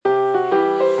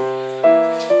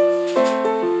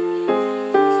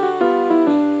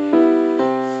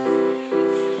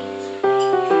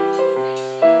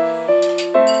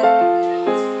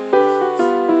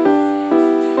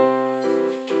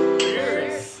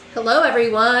Hello,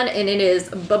 everyone, and it is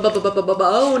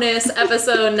bonus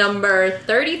episode number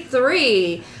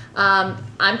 33.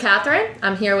 I'm Catherine.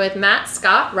 I'm here with Matt,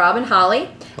 Scott, Rob, and Holly.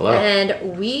 Hello.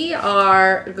 And we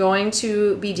are going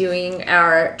to be doing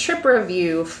our trip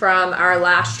review from our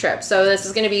last trip. So this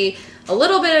is going to be a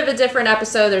little bit of a different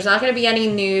episode. There's not going to be any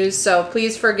news, so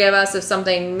please forgive us if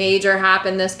something major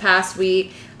happened this past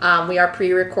week. We are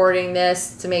pre-recording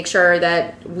this to make sure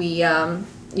that we,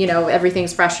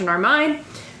 everything's fresh in our mind.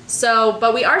 So,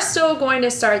 but we are still going to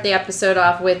start the episode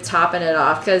off with topping it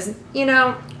off because,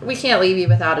 we can't leave you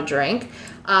without a drink.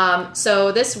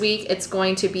 So this week it's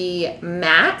going to be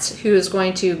Matt who is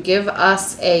going to give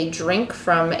us a drink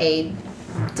from a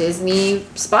Disney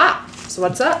spot. So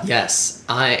what's up? Yes,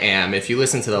 I am. If you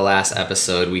listen to the last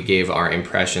episode, we gave our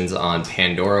impressions on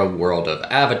Pandora World of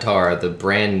Avatar, the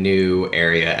brand new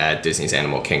area at Disney's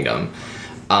Animal Kingdom.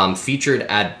 Featured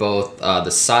at both the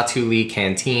Satuli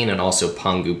Canteen and also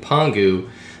Pangu Pangu,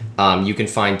 you can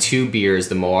find two beers,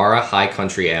 the Moara High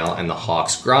Country Ale and the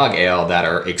Hawks Grog Ale, that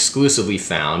are exclusively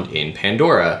found in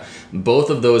Pandora. Both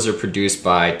of those are produced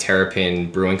by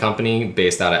Terrapin Brewing Company,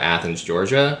 based out of Athens,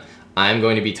 Georgia. I'm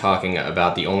going to be talking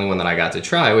about the only one that I got to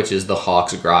try, which is the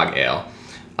Hawks Grog Ale.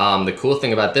 The cool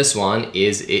thing about this one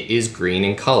is it is green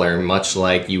in color, much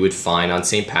like you would find on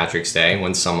St. Patrick's Day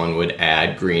when someone would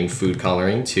add green food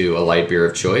coloring to a light beer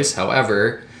of choice.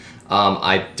 However,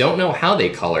 I don't know how they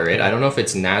color it. I don't know if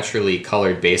it's naturally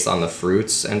colored based on the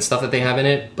fruits and stuff that they have in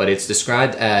it, but it's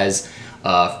described as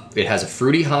it has a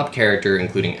fruity hop character,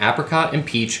 including apricot and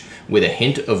peach, with a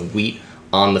hint of wheat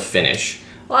on the finish.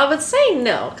 Well, I would say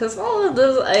no, because all of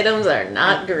those items are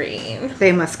not green.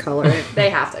 They must color it. They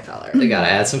have to color it. They gotta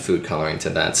add some food coloring to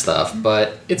that stuff,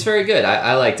 but it's very good.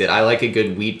 I liked it. I like a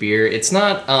good wheat beer. It's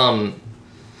not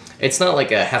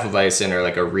like a Hefeweizen or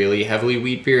like a really heavily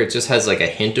wheat beer. It just has like a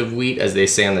hint of wheat, as they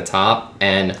say on the top.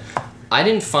 And I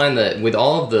didn't find that with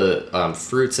all of the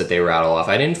fruits that they rattle off,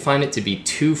 I didn't find it to be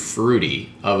too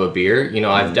fruity of a beer.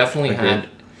 I've definitely had.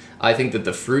 I think that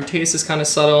the fruit taste is kind of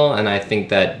subtle, and I think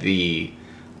that the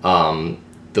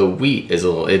wheat is a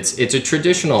little. It's a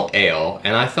traditional ale,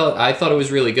 and I thought it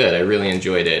was really good. I really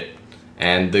enjoyed it,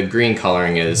 and the green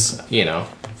coloring is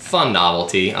fun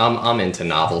novelty. I'm into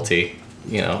novelty.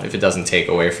 If it doesn't take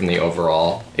away from the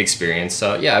overall experience.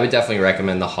 So yeah, I would definitely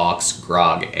recommend the Hawks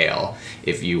Grog Ale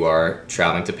if you are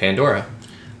traveling to Pandora.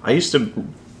 I used to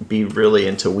be really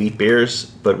into wheat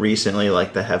beers, but recently,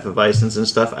 like the Hefeweizens and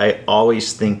stuff, I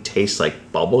always think tastes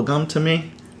like bubblegum to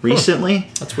me. Recently,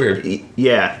 that's weird.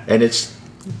 Yeah, and it's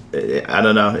I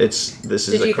don't know. This is.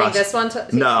 Did you think this one?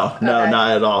 No, okay.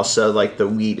 Not at all. So like the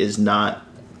wheat is not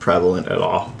prevalent at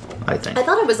all. I think. I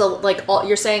thought it was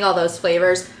you're saying all those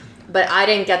flavors, but I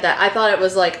didn't get that. I thought it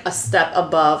was like a step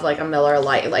above like a Miller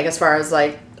Lite, like as far as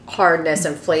like hardness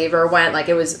and flavor went. Like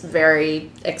it was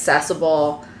very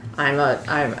accessible. I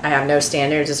have no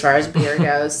standards as far as beer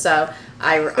goes, so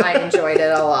I enjoyed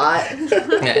it a lot.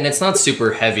 Yeah, and it's not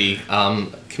super heavy.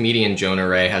 Comedian Jonah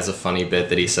Ray has a funny bit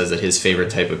that he says that his favorite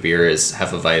type of beer is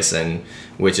Hefeweizen,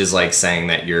 which is like saying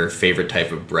that your favorite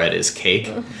type of bread is cake.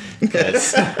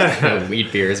 Because wheat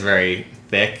beer is very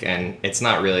thick, and it's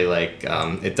not really like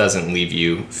it doesn't leave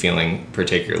you feeling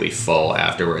particularly full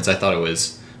afterwards. I thought it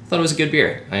was a good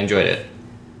beer. I enjoyed it.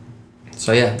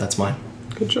 So yeah, that's mine.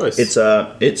 Good choice. It's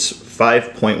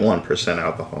 5.1%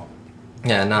 alcohol.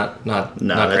 Yeah, not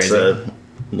that's crazy. A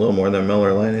little more than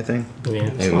Miller Lite, I think. Yeah,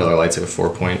 maybe Miller Lite's like a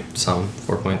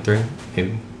 4.3,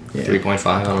 maybe 3.5.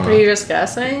 I don't know. Are you just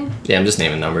guessing? Yeah, I'm just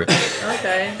naming numbers.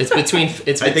 Okay. It's between.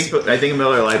 I think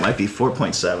Miller Lite might be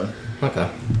 4.7. Okay.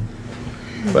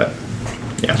 But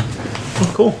yeah,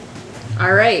 cool.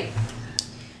 All right.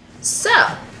 So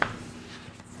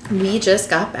we just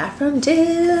got back from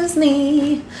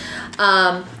Disney.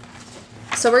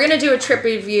 So we're going to do a trip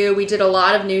review. We did a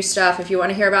lot of new stuff. If you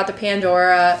want to hear about the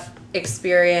Pandora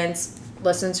experience,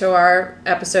 listen to our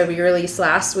episode we released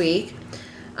last week.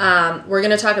 We're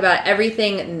going to talk about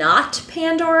everything not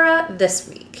Pandora this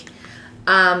week.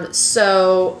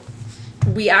 So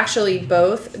we actually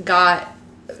both got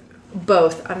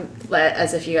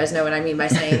as if you guys know what I mean by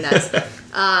saying this.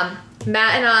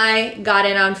 Matt and I got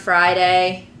in on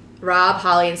Friday. Rob,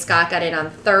 Holly, and Scott got in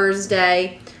on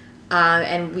Thursday.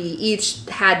 And we each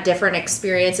had different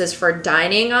experiences for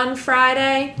dining on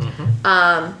Friday.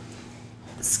 Mm-hmm.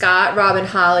 Scott, Rob, and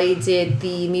Holly did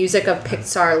the Music of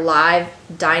Pixar live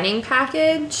dining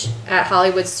package at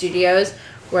Hollywood Studios,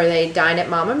 where they dine at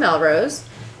Mama Melrose.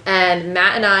 And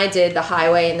Matt and I did the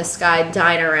Highway in the Sky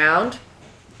Dine Around,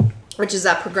 which is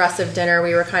that progressive dinner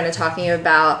we were kind of talking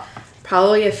about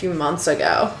probably a few months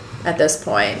ago at this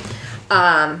point.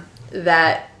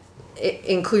 That it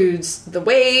includes the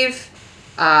Wave,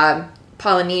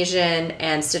 Polynesian,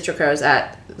 and Citricos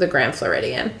at the Grand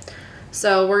Floridian.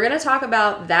 So we're going to talk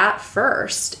about that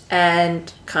first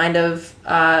and kind of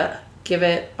give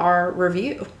it our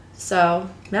review. So,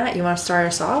 Matt, you want to start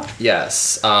us off?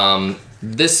 Yes.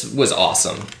 This was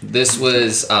awesome. This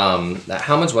was,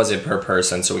 how much was it per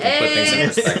person so we can put things in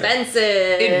perspective?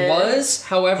 Expensive. It was,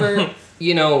 however,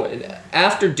 you know,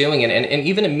 after doing it, and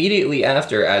even immediately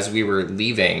after, as we were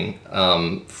leaving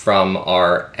from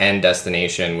our end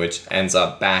destination, which ends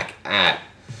up back at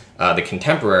the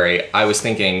Contemporary, I was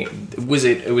thinking,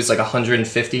 it was like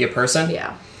 150 a person?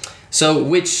 Yeah. So,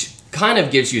 which kind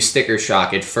of gives you sticker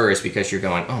shock at first because you're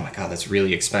going, oh my god, that's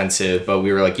really expensive. But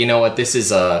we were like, you know what, this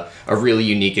is a really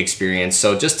unique experience.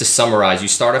 So just to summarize, you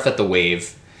start off at the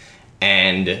Wave,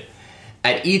 and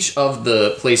at each of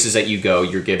the places that you go,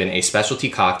 you're given a specialty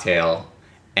cocktail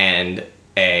and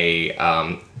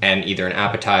and either an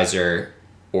appetizer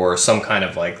or some kind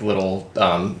of like little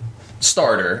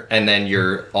starter, and then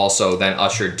you're also then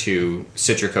ushered to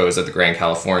Citricos at the Grand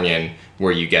Californian,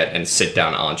 where you get a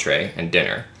sit-down entree and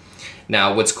dinner.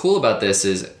 Now, what's cool about this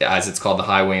is, as it's called the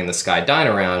Highway in the Sky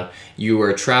Dine-Around, you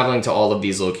are traveling to all of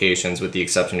these locations with the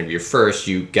exception of your first.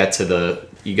 You get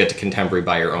to Contemporary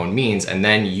by your own means, and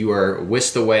then you are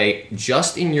whisked away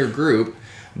just in your group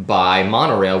by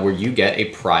monorail, where you get a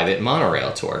private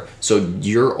monorail tour. So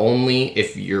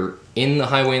if you're in the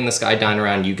Highway in the Sky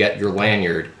Dine-Around, you get your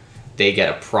lanyard. They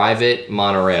get a private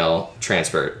monorail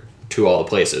transfer to all the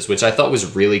places, which I thought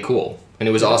was really cool. And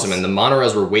it was awesome. And the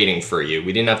monorails were waiting for you.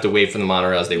 We didn't have to wait for the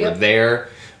monorails. They were there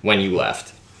when you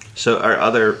left. So our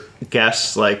other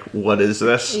guests, like, what is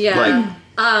this? Yeah. Like,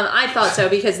 I thought so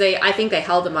because I think they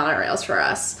held the monorails for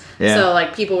us. Yeah. So,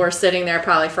 like, people were sitting there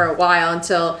probably for a while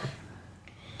until,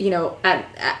 you know,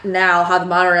 at now how the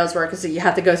monorails work is that you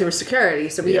have to go through security.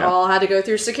 So we all had to go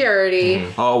through security.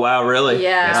 Mm-hmm. oh, wow, really?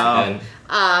 Yeah. Yes,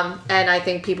 And I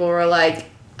think people were like,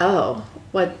 oh,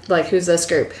 what, like, who's this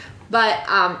group? But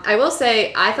I will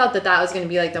say, I thought that was going to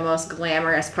be, like, the most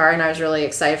glamorous part, and I was really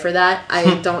excited for that.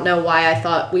 I don't know why I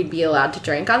thought we'd be allowed to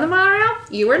drink on the monorail.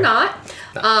 You were not.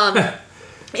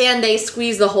 And they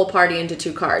squeezed the whole party into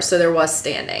 2 cars, so there was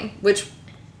standing, which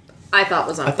I thought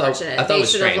was unfortunate. I thought it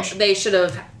was strange. They should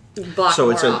have blocked So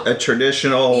it's more a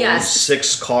traditional Yes.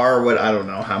 6-car, I don't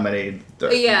know how many.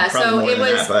 Yeah, probably so more it than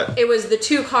was that, but- it was the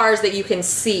 2 cars that you can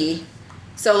see.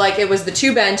 So, like, it was the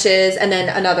 2 benches and then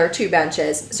another 2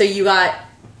 benches. So you got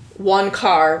 1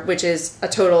 car, which is a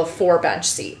total of 4 bench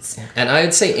seats. And I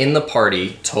would say in the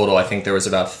party total, I think there was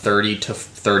about 30 to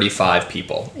 35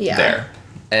 people there.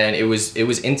 And it was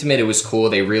intimate. It was cool.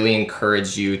 They really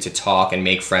encouraged you to talk and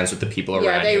make friends with the people around you.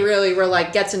 Yeah, they really were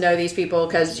like, get to know these people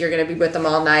because you're going to be with them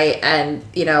all night and,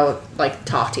 you know, like,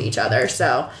 talk to each other.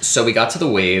 So we got to the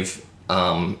Wave.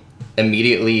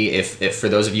 Immediately, if for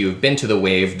those of you who've been to the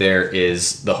Wave, there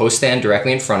is the host stand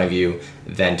directly in front of you.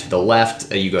 Then to the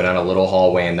left, you go down a little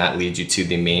hallway, and that leads you to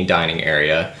the main dining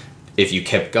area. If you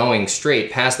kept going straight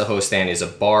past the host stand is a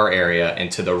bar area, and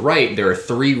to the right, there are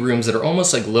 3 rooms that are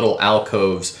almost like little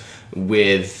alcoves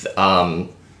with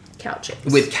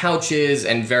couches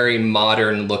and very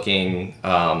modern looking.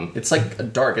 It's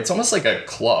like dark. It's almost like a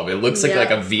club. It looks like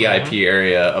a VIP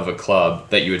area of a club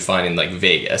that you would find in, like,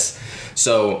 Vegas.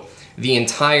 So the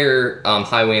entire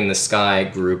Highway in the Sky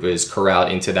group is corralled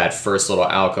into that first little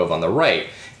alcove on the right.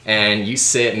 And you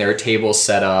sit, and there are tables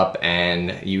set up,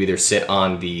 and you either sit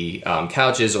on the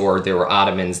couches, or there were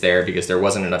ottomans there because there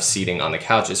wasn't enough seating on the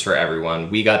couches for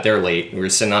everyone. We got there late. We were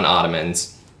sitting on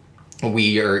ottomans.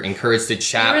 We are encouraged to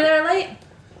chat. You were there late?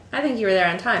 I think you were there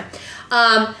on time.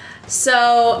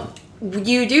 So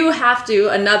you do have to,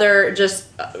 another just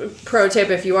pro tip,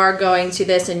 if you are going to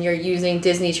this and you're using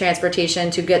Disney transportation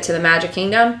to get to the Magic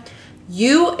Kingdom,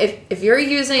 if you're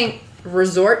using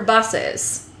resort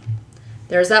buses,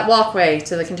 there's that walkway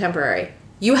to the Contemporary.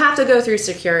 You have to go through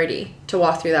security to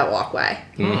walk through that walkway.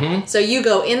 Mm-hmm. So you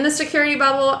go in the security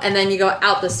bubble, and then you go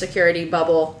out the security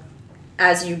bubble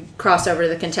as you cross over to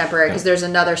the Contemporary, because there's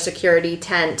another security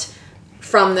tent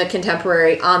from the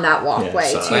Contemporary on that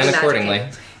walkway. Yeah, to plan the Magic accordingly.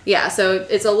 Kingdom. Yeah, so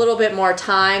it's a little bit more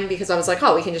time because I was like,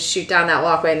 oh, we can just shoot down that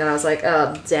walkway. And then I was like,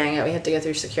 oh, dang it, we have to go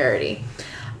through security.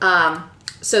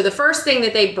 So the first thing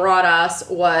that they brought us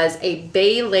was a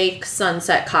Bay Lake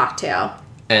Sunset cocktail.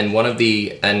 And one of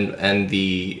the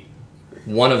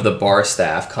bar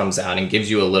staff comes out and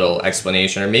gives you a little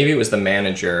explanation, or maybe it was the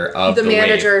manager of the Wave. The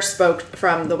manager spoke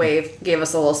from the Wave, gave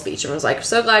us a little speech, and was like,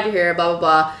 so glad you're here, blah, blah,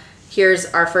 blah. Here's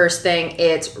our first thing.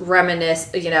 It's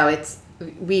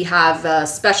we have a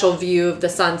special view of the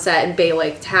sunset in Bay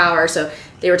Lake Tower, so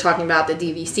They were talking about the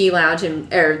DVC lounge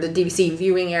or the DVC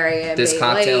viewing area. In This Bay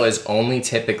cocktail Lake. is only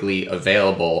typically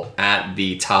available at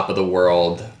the Top of the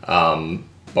World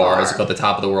bar. It's called the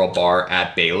Top of the World bar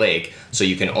at Bay Lake. So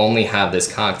you can only have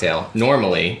this cocktail.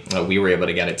 Normally, we were able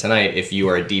to get it tonight if you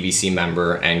are a DVC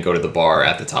member and go to the bar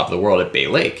at the Top of the World at Bay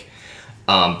Lake.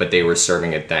 But they were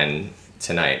serving it then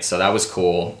tonight. So that was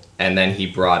cool. And then he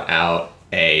brought out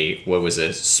a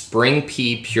spring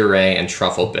pea puree and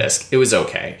truffle bisque. It was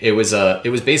okay. It was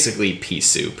basically pea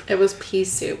soup. It was pea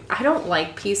soup. I don't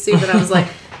like pea soup, and I was like,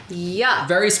 yeah.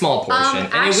 Very small portion,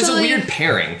 and it was a actually- weird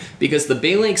pairing because the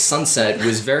Bay Lake Sunset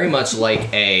was very much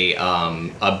like a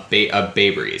Bay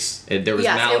Breeze. There was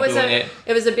Malibu in it.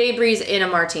 It was a Bay Breeze in a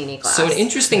martini glass. So an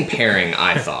interesting pairing,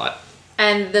 I thought.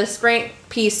 And the spring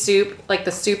pea soup, like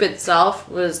the soup itself,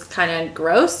 was kind of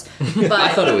gross. But I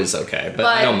thought it was okay, but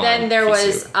I don't mind. then there pea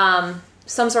was soup.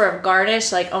 some sort of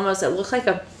garnish, like almost it looked like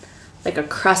a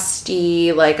crusty,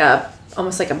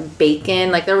 almost like a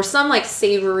bacon. Like there was some like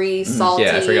savory, salty.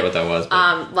 Yeah, I forget what that was.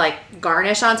 But Like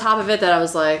garnish on top of it that I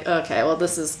was like, okay, well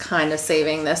this is kind of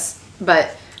saving this, but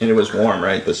And it was warm,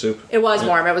 right? The soup. it was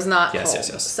warm. It was not Yes, cold.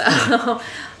 yes.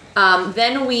 So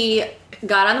then we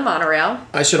got on the monorail.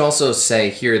 I should also say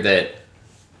here that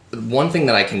one thing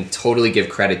that I can totally give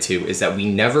credit to is that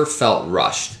we never felt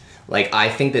rushed. Like, I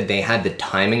think that they had the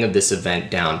timing of this event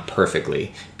down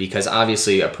perfectly because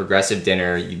obviously a progressive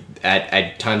dinner,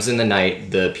 at times in the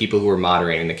night, the people who were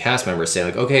moderating, the cast members say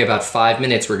like, okay, about 5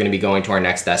 minutes, we're going to be going to our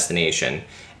next destination.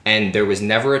 And there was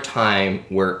never a time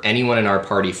where anyone in our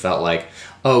party felt like,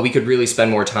 oh, we could really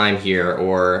spend more time here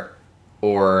or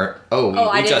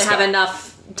I didn't have enough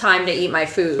time to eat my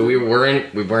food. We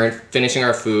weren't finishing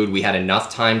our food. We had enough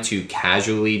time to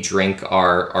casually drink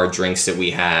our drinks that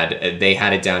we had. They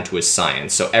had it down to a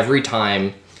science. So every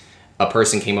time a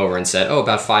person came over and said, "Oh,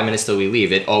 about 5 minutes till we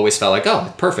leave," it always felt like,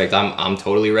 "Oh, perfect. I'm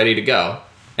totally ready to go."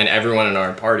 And everyone in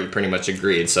our party pretty much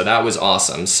agreed. So that was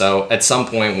awesome. So at some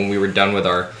point when we were done with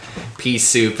our pea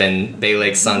soup and Bay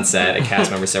Lake Sunset, a cast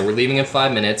member said, "We're leaving in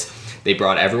 5 minutes." They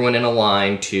brought everyone in a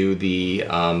line to the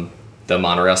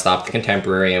monorail stop, the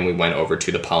Contemporary, and we went over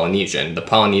to the Polynesian. The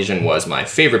Polynesian was my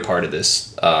favorite part of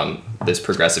this this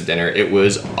progressive dinner. It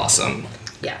was awesome.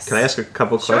 Yes. Can I ask a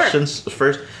couple Sure. questions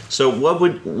first? So what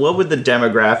would the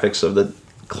demographics of the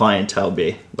clientele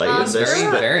be? Like is this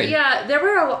very varied. Yeah, there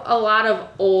were a lot of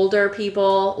older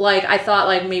people. Like I thought,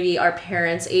 like maybe our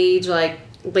parents' age, like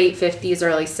late 50s,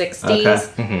 early 60s.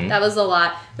 Okay. Mm-hmm. That was a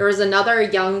lot. There was another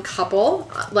young couple,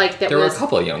 like that There were was. a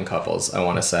couple of young couples, I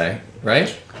want to say,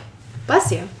 right?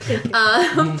 Bless you.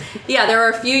 Yeah, there were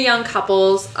a few young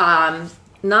couples.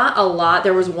 Not a lot.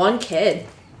 There was one kid,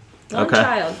 one Okay.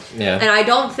 child. Yeah. And I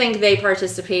don't think they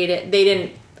participated. They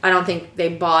didn't. I don't think they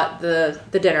bought the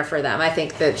dinner for them. I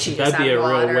think that she just That'd be had a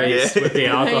water. real waste with the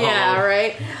alcohol. Yeah,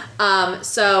 right.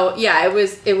 So yeah, it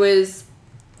was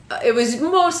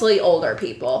mostly older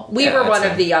people. We Yeah, were I'd one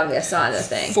say. of the youngest on the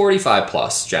thing. 45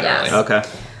 plus, generally. Yes. Okay.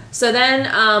 So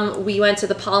then we went to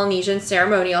the Polynesian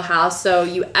Ceremonial House. So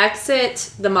you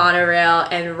exit the monorail,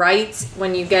 and right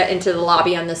when you get into the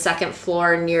lobby on the second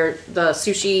floor near the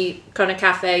Sushi Kona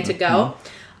Cafe to go,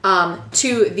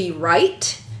 to the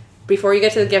right, before you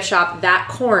get to the gift shop, that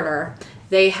corner,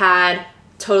 they had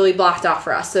totally blocked off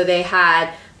for us. So they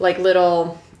had like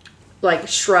little like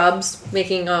shrubs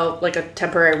making a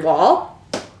temporary wall.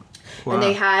 Wow. And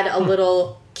they had a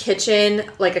little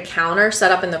kitchen, like a counter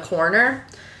set up in the corner.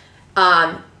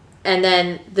 And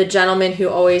then the gentleman who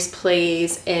always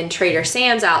plays in Trader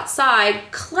Sam's outside,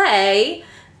 Clay,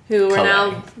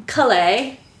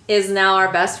 Calais is now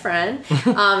our best friend.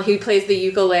 He plays the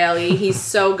ukulele. He's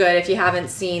so good. If you haven't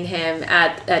seen him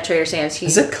at Trader Sam's,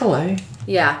 Is it Calais?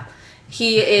 yeah.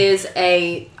 He is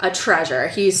a treasure.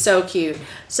 He's so cute.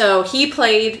 So he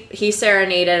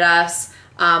serenaded us.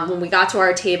 When we got to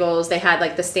our tables, they had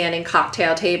like the standing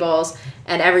cocktail tables,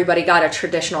 and everybody got a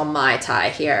traditional Mai Tai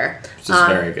here. Which is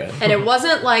very good. And it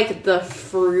wasn't like the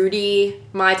fruity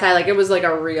Mai Tai, like it was like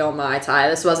a real Mai Tai.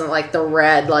 This wasn't like the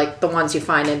red, like the ones you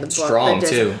find in the book. Strong, the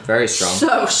too. Very strong.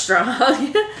 So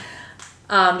strong. Do you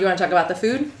want to talk about the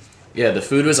food? Yeah, the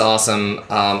food was awesome.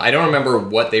 I don't remember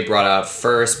what they brought out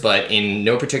first, but in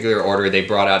no particular order, they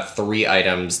brought out 3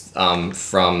 items.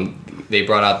 They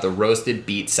brought out the roasted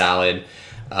beet salad,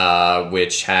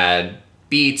 which had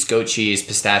beets, goat cheese,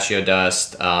 pistachio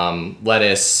dust,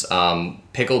 lettuce,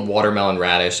 pickled watermelon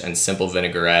radish, and simple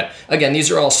vinaigrette. Again, these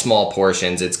are all small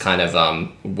portions. It's kind of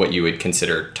what you would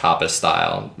consider tapas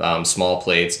style, small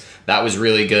plates. That was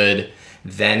really good.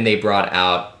 Then they brought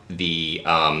out the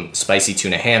spicy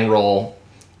tuna hand roll,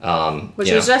 Which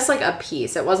you was know. just like a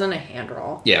piece. It wasn't a hand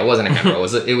roll. Yeah, it wasn't a hand roll.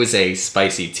 It was a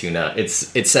spicy tuna. It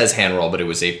says hand roll, but it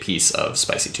was a piece of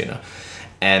spicy tuna.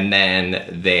 And then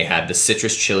they had the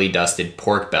citrus chili dusted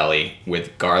pork belly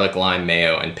with garlic lime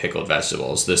mayo and pickled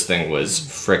vegetables. This thing was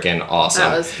freaking awesome.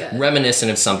 That was good. Reminiscent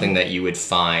of something that you would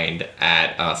find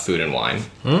at Food and Wine.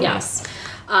 Yes.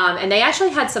 And they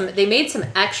actually had they made some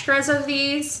extras of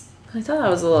these. I thought that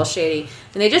was a little shady.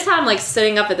 And they just had them like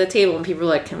sitting up at the table and people were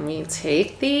like, can we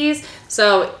take these?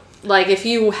 So like if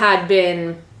you had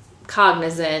been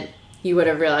cognizant, you would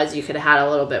have realized you could have had a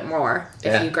little bit more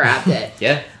if you grabbed it.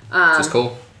 Yeah, which was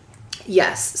cool.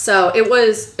 Yes. So it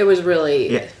was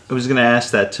really... Yeah, I was gonna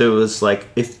ask that too. It was like,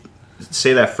 if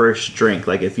say that first drink,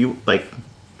 like if you like,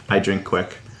 I drink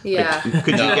quick. Yeah. Like,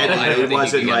 could you No, get I don't it? think It you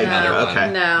wasn't could get like another one.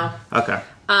 okay, No. okay.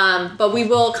 But we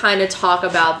will kind of talk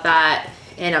about that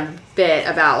in a bit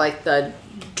about like the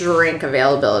drink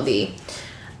availability.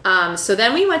 So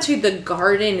then we went to the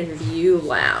Garden View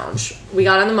Lounge. We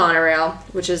got on the monorail,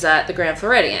 which is at the Grand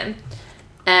Floridian.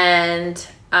 And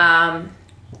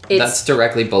That's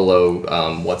directly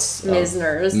below what's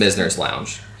Misner's. Misner's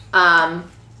Lounge. And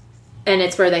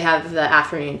it's where they have the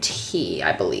afternoon tea,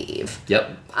 I believe.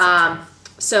 Yep.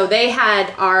 So they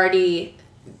had already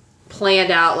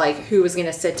planned out like who was going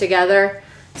to sit together.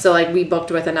 So like we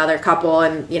booked with another couple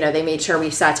and, you know, they made sure we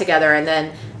sat together, and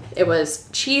then it was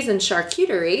cheese and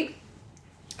charcuterie,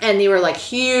 and they were like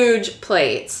huge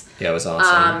plates. Yeah, it was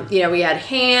awesome. You know, we had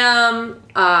ham,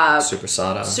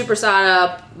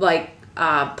 supersada, like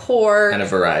pork, and a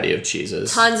variety of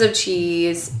cheeses. tons of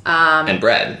cheese, and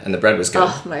bread. And the bread was good.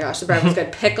 oh my gosh, the bread was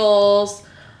good. Pickles,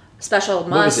 special What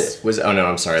was mustard. it? Oh no,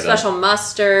 I'm sorry. Special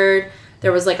mustard.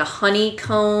 There was like a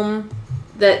honeycomb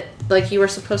that like you were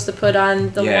supposed to put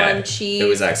on the one cheese. It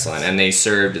was excellent. And they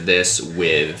served this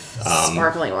with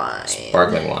sparkling wine.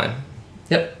 Sparkling wine.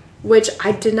 Yep. Which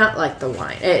I did not like the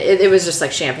wine. It was just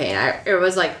like champagne. It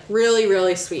was like really,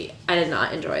 really sweet. I did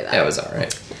not enjoy that. Yeah, it was all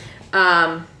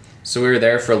right. So we were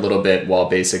there for a little bit while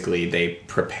basically they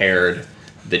prepared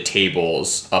the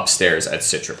tables upstairs at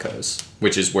Citrico's,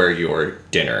 which is where your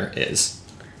dinner is.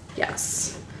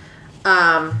 Yes.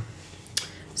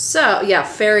 So yeah,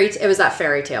 it was that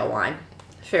fairy tale wine.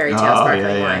 Fairy tale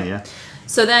sparkling wine. Yeah.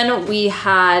 So then we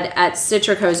had at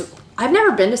Citrico's. I've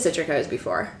never been to Citrico's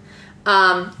before.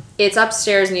 It's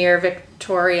upstairs near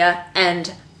Victoria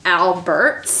and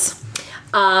Albert's.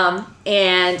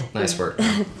 And Nice work.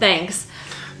 thanks.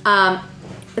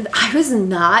 I was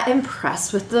not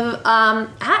impressed with the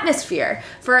atmosphere.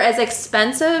 For as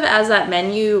expensive as that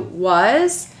menu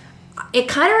was, it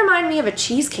kind of reminded me of a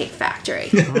Cheesecake Factory.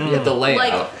 Yeah, the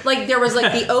layout. Like there was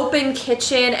like the open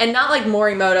kitchen, and not like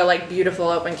Morimoto, like beautiful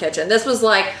open kitchen. This was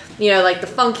like, you know, like the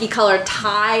funky colored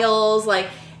tiles. Like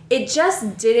it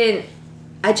just didn't.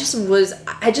 I just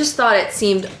thought it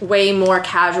seemed way more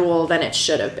casual than it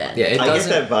should have been. Yeah, it I get doesn't.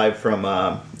 that vibe from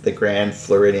the Grand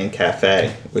Floridian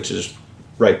Cafe, which is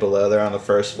right below there on the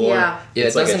first floor. Yeah. Yeah,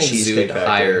 It's it like a doesn't Cheesecake exude Factory.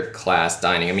 higher class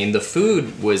dining. I mean, the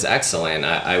food was excellent,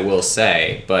 I will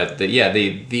say, but the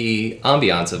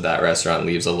ambiance of that restaurant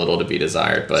leaves a little to be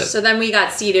desired. But So then we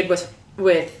got seated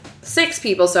with 6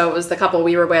 people. So it was the couple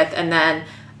we were with, and then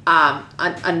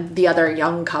the other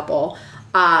young couple.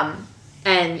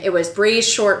 And it was braised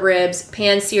short ribs,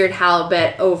 pan-seared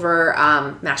halibut over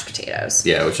mashed potatoes.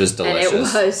 yeah, which was delicious. And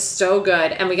it was so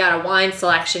good. And we got a wine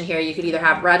selection here. You could either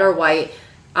have red or white.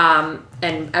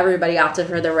 And everybody opted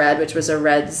for the red, which was a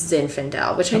red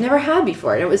Zinfandel, which I never had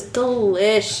before. And it was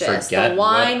delicious. The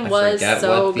wine was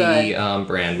so what good. the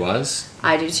brand was.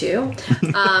 I do too.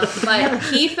 But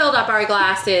he filled up our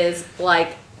glasses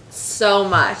like so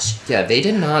much. Yeah, they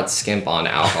did not skimp on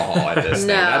alcohol at this thing.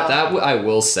 No. That I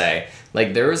will say.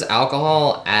 Like, there was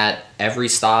alcohol at every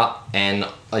stop and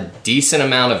a decent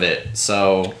amount of it.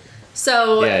 So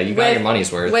yeah, you got your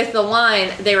money's worth. With the wine,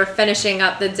 they were finishing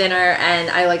up the dinner, and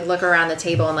I like look around the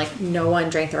table and like no one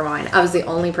drank their wine. I was the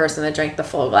only person that drank the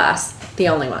full glass, the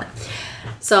only one.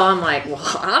 So I'm like, well,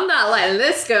 I'm not letting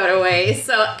this go to waste.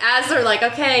 So as they're like,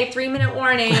 okay, 3-minute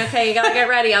warning, okay, you gotta get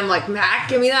ready. I'm like, Mac,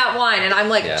 give me that wine, and I'm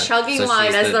like chugging so wine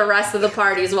she's as the rest of the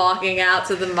party's walking out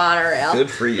to the monorail.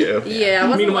 Good for you. Yeah. it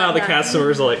wasn't Meanwhile, like the that.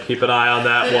 customers are like, keep an eye on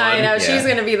that one. I know, Yeah. she's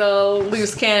gonna be the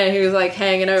loose cannon who's like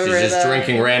hanging over. She's just the...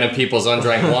 drinking random people's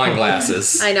undrank wine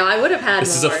glasses. I know, I would have had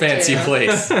This is a more, fancy too.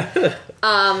 place.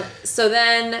 So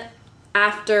then,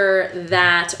 after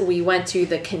that, we went to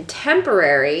the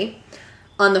Contemporary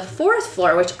on the 4th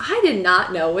floor, which I did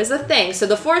not know was a thing. So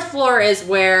the 4th floor is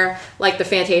where, like, the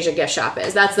Fantasia gift shop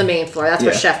is. That's the main floor. That's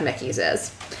where Yeah. Chef Mickey's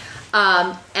is.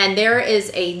 And there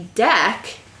is a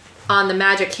deck on the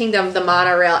Magic Kingdom, the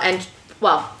monorail, and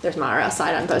well, there's monorail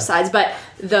side on both sides, but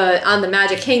on the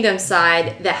Magic Kingdom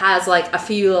side that has like a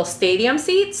few little stadium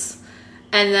seats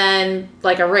and then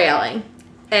like a railing.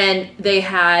 And they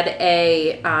had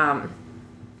a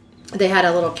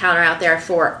little counter out there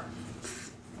for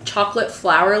chocolate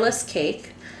flourless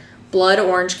cake, blood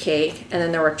orange cake, and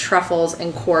then there were truffles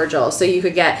and cordials. So you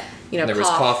could get, There was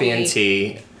coffee and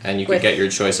tea, and you could get your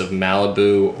choice of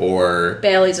Malibu or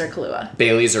Bailey's or Kahlua.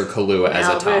 Bailey's or Kahlua as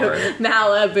a topper.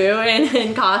 Malibu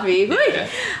and coffee.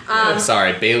 Yeah.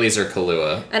 Sorry, Bailey's or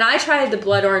Kahlua. And I tried the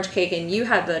blood orange cake, and you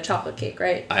had the chocolate cake,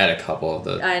 right? I had a couple of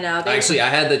the. I know. Actually, I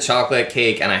had the chocolate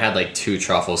cake, and I had like 2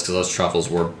 truffles because those truffles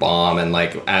were bomb. And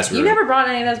like you never brought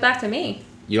any of those back to me.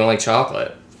 You don't like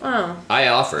chocolate. Oh. I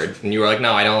offered, and you were like,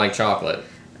 "No, I don't like chocolate."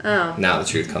 Oh. Now the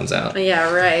truth comes out.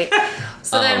 Yeah, right.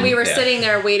 So then we were yeah. sitting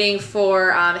there waiting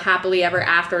for Happily Ever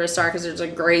After to start because there's a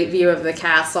great view of the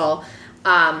castle.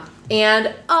 And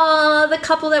the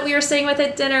couple that we were sitting with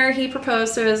at dinner, he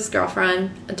proposed to his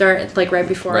girlfriend right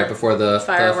before the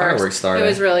fireworks started. It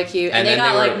was really cute, and they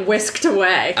got whisked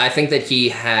away. I think that he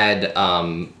had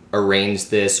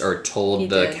arranged this or told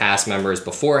the cast members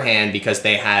beforehand because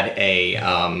they had a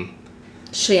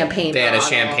champagne. They had bottle. a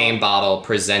champagne bottle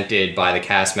presented by the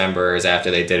cast members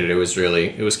after they did it. It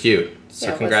was cute.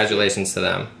 So congratulations to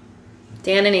them.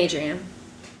 Dan and Adrian.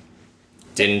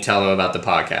 Didn't tell them about the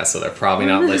podcast, so they're probably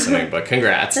not listening, but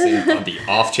congrats. On the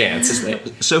off chance.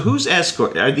 So who's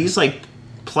escort? Are these like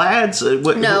plaids?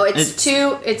 No, it's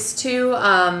two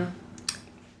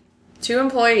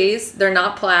employees. They're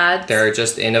not plaid. They're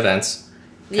just in events.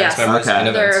 Yes, members in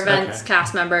events. They're events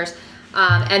cast members.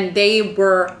 And they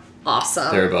were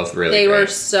awesome. They were both really They great. were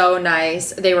so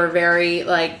nice. They were very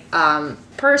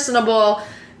personable.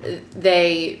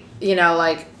 They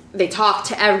they talked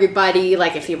to everybody,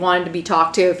 like if you wanted to be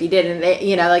talked to, if you didn't, they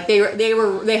had a good. Yeah, we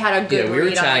were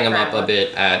read on chatting the them up crowd. a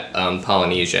bit at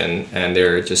Polynesian, and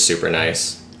they're just super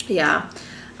nice. Yeah.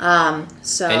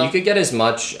 So. And you could get as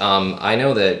much. I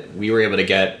know that we were able to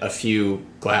get a few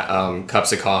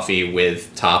cups of coffee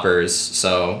with toppers,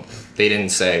 so they didn't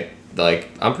say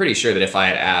I'm pretty sure that if I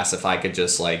had asked if I could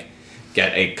just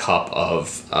get a cup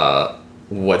of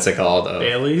what's it called?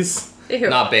 Bailey's? Ew.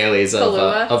 Not Bailey's,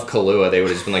 Kahlua? of Kahlua, they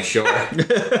would have just been like, sure.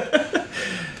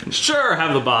 Sure,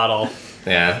 have the bottle.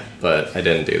 Yeah, but I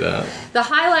didn't do that. The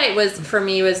highlight for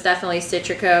me was definitely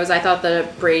Citrico's. I thought the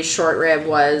braised short rib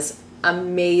was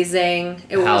amazing.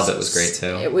 Halibut was great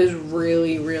too. It was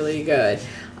really, really good.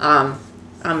 I'm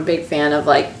a big fan of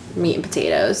meat and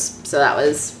potatoes, so that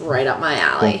was right up my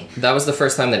alley. That was the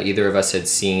first time that either of us had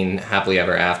seen Happily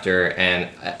Ever After, and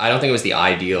I don't think it was the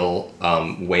ideal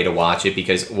way to watch it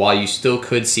because while you still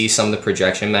could see some of the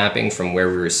projection mapping from where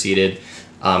we were seated,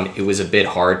 it was a bit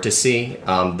hard to see.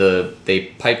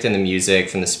 They piped in the music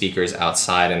from the speakers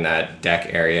outside in that deck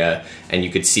area, and you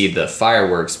could see the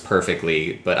fireworks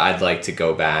perfectly, but I'd like to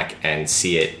go back and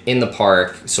see it in the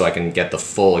park so I can get the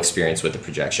full experience with the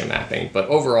projection mapping. But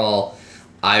overall,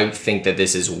 I think that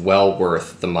this is well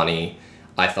worth the money.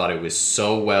 I thought it was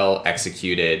so well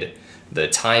executed. The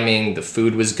timing, the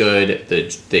food was good.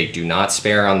 They do not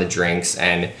spare on the drinks.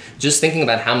 And just thinking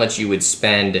about how much you would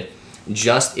spend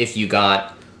just if you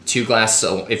got 2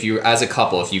 glasses, if you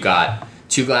got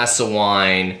 2 glasses of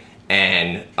wine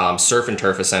and surf and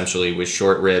turf essentially with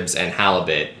short ribs and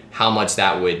halibut, how much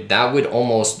that would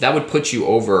put you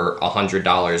over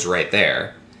 $100 right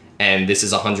there. And this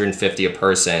is $150 a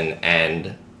person,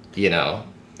 and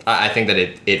I think that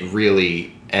it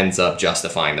really ends up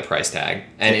justifying the price tag.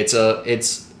 And it's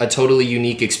a totally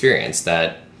unique experience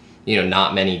that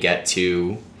not many get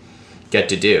to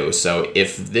do. So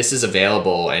if this is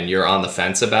available and you're on the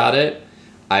fence about it,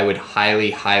 I would highly,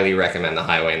 highly recommend the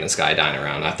Highway in the Sky Dine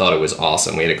Around. I thought it was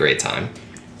awesome. We had a great time.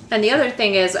 And the other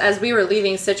thing is, as we were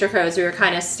leaving Citrico's, we were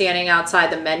kind of standing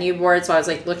outside the menu board, so I was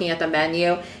looking at the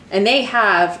menu, and they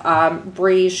have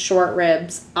braised short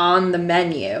ribs on the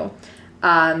menu,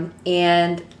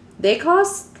 and they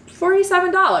cost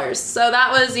 $47. So that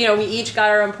was, we each got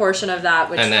our own portion of that.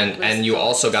 And you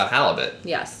also got halibut.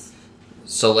 Yes.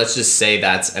 So let's just say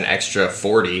that's an extra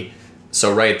 $40.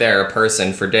 So right there, a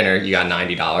person for dinner, you got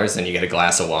 $90, and you get a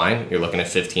glass of wine. You're looking at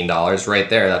 $15 right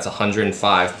there. That's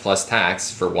 $105 plus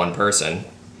tax for one person.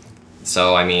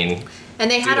 So I mean, and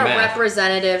they had a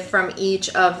representative from each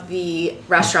of the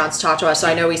restaurants talk to us. So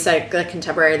I know we said the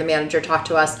Contemporary, the manager, talked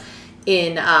to us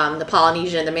in the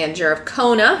Polynesian. The manager of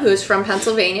Kona, who's from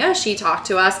Pennsylvania, she talked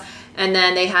to us, and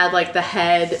then they had the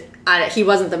head. He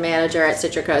wasn't the manager at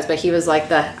Citrico's, but he was I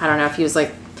don't know if he was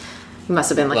He must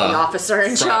have been like the officer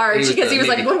in charge because he was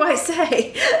like, "What do I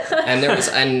say?" And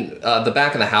the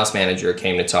back of the house manager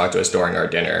came to talk to us during our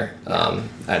dinner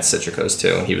at Citrico's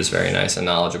too. He was very nice and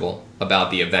knowledgeable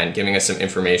about the event, giving us some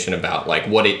information about like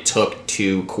what it took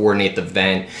to coordinate the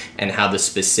event and how the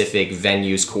specific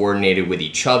venues coordinated with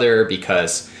each other.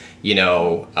 Because he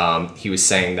was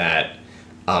saying that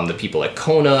the people at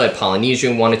Kona, at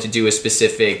Polynesian, wanted to do a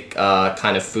specific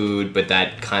kind of food, but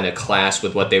that kind of clashed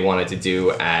with what they wanted to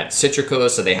do at Citrico,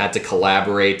 so they had to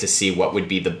collaborate to see what would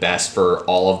be the best for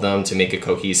all of them to make a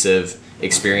cohesive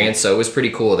experience. So it was pretty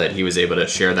cool that he was able to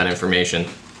share that information.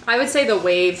 I would say the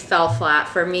wave fell flat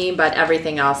for me, but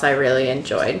everything else I really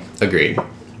enjoyed. Agreed.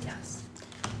 Yes.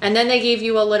 And then they gave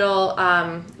you a little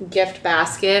gift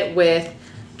basket with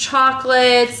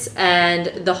chocolates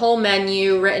and the whole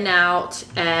menu written out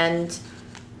and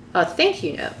a thank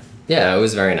you note. Yeah, it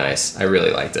was very nice. I really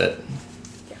liked it.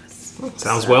 Yes.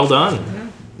 Sounds well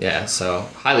done. Yeah, so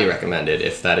highly recommended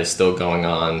if that is still going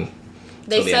on.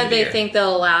 They said they think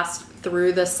they'll last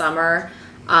through the summer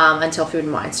until Food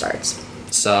and Wine starts.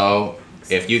 So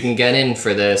if you can get in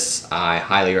for this, I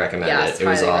highly recommend it. It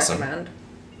was awesome. Recommend.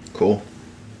 Cool.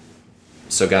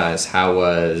 So guys, how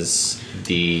was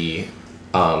the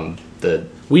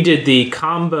We did the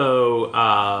combo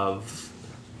of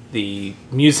the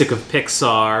music of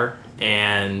Pixar,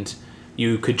 and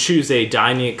you could choose a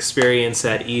dining experience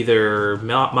at either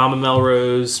Mama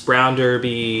Melrose, Brown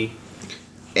Derby,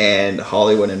 And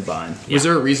Hollywood and Vine. Was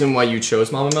there a reason why you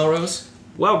chose Mama Melrose?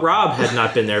 Well, Rob had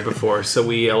not been there before, so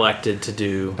we elected to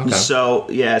do. Okay. So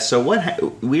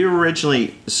we were originally,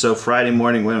 Friday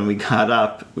morning when we got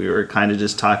up, we were kind of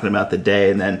just talking about the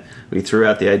day, and then we threw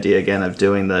out the idea again of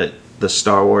doing the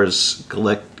Star Wars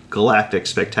Galactic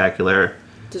Spectacular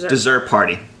dessert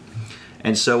party.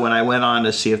 And so when I went on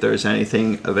to see if there was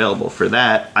anything available for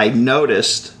that, I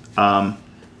noticed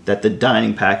that the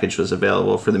dining package was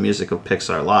available for the Music of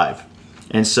Pixar Live.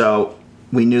 And so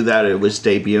we knew that it was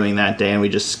debuting that day, and we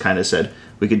just kind of said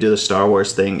we could do the Star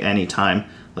Wars thing anytime.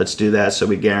 Let's do that. So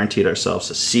we guaranteed ourselves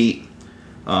a seat,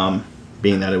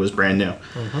 being that it was brand new.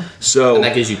 Mm-hmm. So And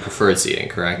that gives you preferred seating,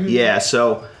 correct? yeah.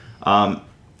 So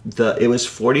it was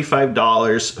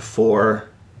 $45 for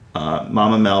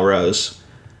Mama Melrose,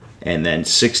 and then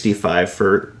 $65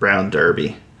 for Brown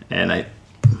Derby. And I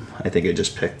think I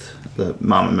just picked the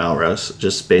Mama Melrose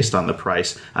just based on the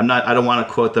price. I don't want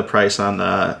to quote the price on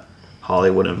the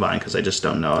Hollywood and Vine because I just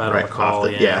don't know it I don't right recall,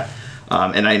 off the yeah.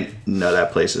 and I know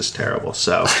that place is terrible,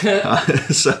 so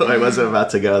so I wasn't about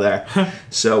to go there.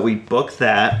 So we booked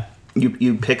that.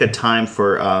 You pick a time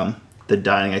for the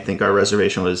dining. I think our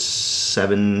reservation was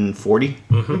 7:40.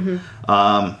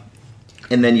 Mm-hmm.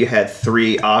 And then you had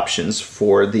 3 options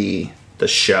for the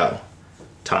show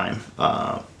time.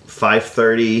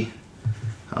 5:30.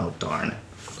 Oh darn!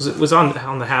 Was on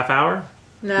the half hour?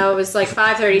 No, it was like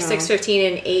 5:30,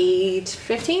 6:15, and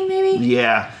 8:15 maybe?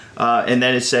 Yeah, and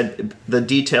then it said the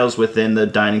details within the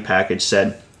dining package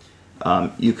said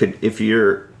you could if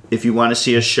you want to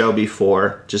see a show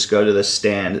before, just go to the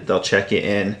stand. They'll check you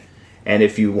in, and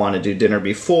if you want to do dinner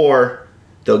before,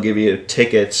 they'll give you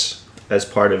tickets as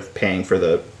part of paying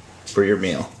for your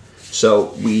meal.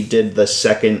 So we did the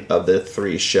second of the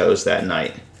 3 shows that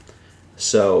night.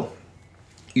 So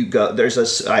you go.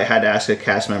 I had to ask a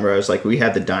cast member. I was like, we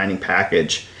had the dining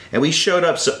package, and we showed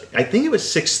up. So I think it was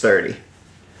 6:30.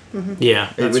 Yeah,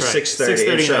 that's It was right.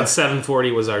 6:30, 6:30 and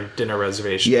 7:40 was our dinner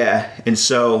reservation. Yeah, and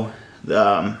so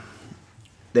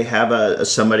they have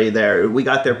somebody there. We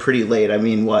got there pretty late. I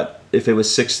mean, if it was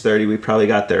 6:30, we probably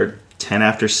got there 10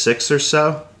 after 6 or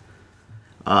so.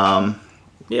 Yeah,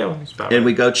 it was about And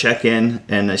we go check in,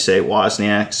 and they say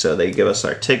Wozniak, so they give us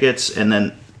our tickets, and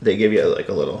then they give you like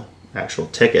a little actual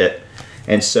ticket.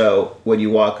 And so when you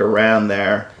walk around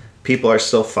there, people are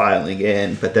still filing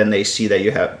in, but then they see that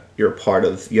you have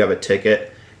a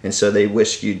ticket, and so they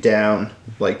whisk you down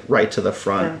like right to the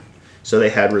front. So they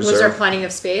had reserved. Was there plenty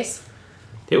of space?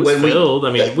 It was when we- filled.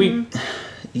 I mean,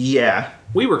 Yeah,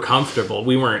 we were comfortable.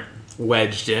 We weren't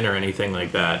wedged in or anything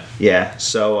like that. yeah.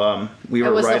 So we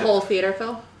were Was right. the whole theater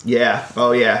full? Yeah.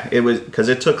 Oh yeah. It was because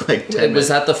it took like 10 Was minutes.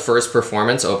 that the first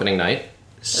performance opening night?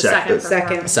 Second.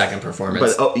 Second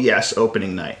performance. But yes,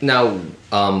 opening night. Now,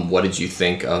 what did you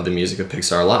think of the Music of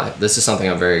Pixar Live? This is something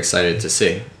I'm very excited to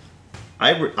see.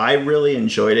 I really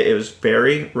enjoyed it. It was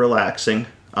very relaxing.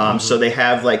 So they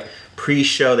have like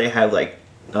pre-show. They have like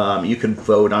you could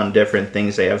vote on different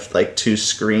things. They have like 2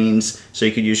 screens, so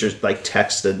you could use your like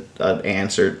text an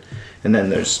answer, and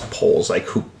then there's polls like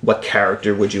what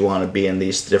character would you want to be in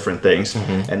these different things.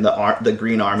 And the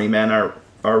Green Army Men are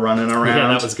are running around. Yeah,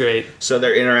 that was great. So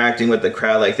they're interacting with the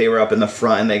crowd. Like, they were up in the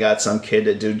front and they got some kid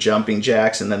to do jumping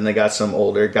jacks, and then they got some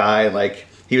older guy, like,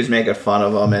 he was making fun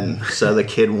of them, and so the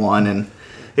kid won, and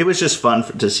it was just fun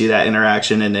to see that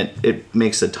interaction, and it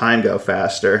makes the time go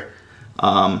faster.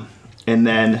 And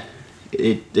then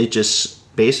it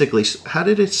just basically, how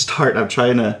did it start? I'm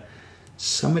trying to,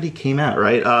 somebody came out,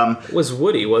 right? It was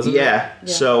Woody, wasn't it? Yeah.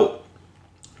 So,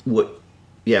 Woody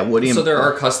and... So there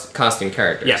are costume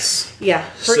characters. Yes. Yeah,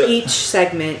 for So- each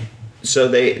segment. So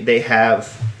they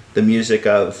have the music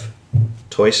of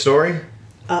Toy Story,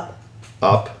 Up.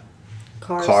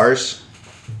 Cars,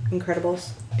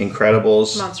 Incredibles.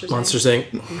 Incredibles, Monsters Inc. Monsters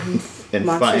Inc. and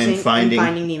Monsters, Inc. Finding... and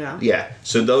Finding Nemo. Yeah,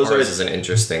 so those Cars are... is an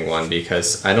interesting one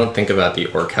because I don't think about the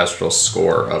orchestral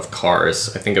score of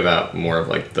Cars. I think about more of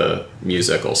like the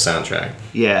musical soundtrack.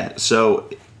 Yeah, so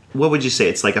what would you say?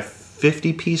 It's like a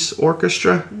 50-piece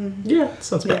orchestra? Yeah,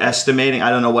 sounds good. Estimating, I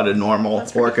don't know what a normal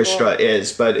That's pretty orchestra cool.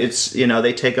 is, but it's, you know,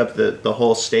 they take up the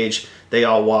whole stage. They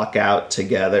all walk out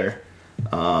together.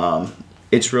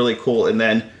 It's really cool. And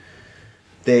then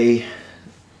they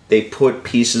put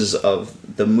pieces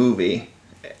of the movie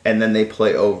and then they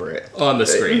play over it. On the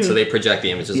screen, so they project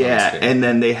the images on the Yeah, screen. and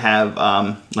then they have,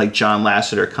 like, John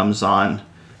Lasseter comes on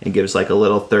and gives, like, a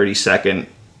little 30-second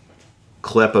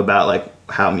clip about, like,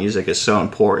 how music is so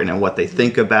important and what they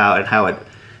think about and how it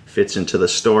fits into the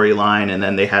storyline. And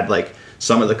then they had, like,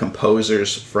 some of the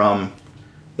composers from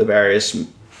the various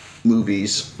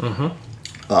movies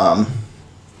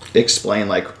explain,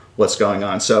 like, what's going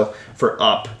on. So for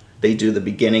Up, they do the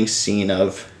beginning scene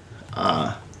of...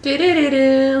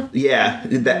 Do-do-do-do. Yeah,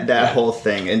 that whole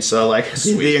thing. And so, like,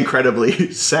 the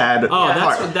incredibly sad Oh,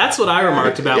 part. that's what I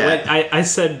remarked about. Yeah. When I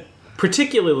said,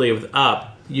 particularly with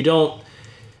Up, you don't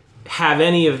have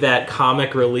any of that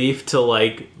comic relief to,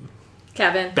 like,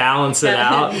 Kevin. balance it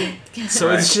out. So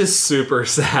Right. it's just super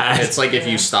sad. It's like if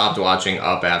you stopped watching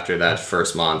Up after that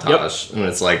first montage, and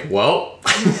it's like, well,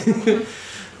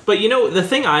 But, you know, the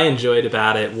thing I enjoyed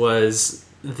about it was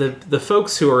the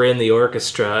folks who are in the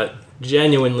orchestra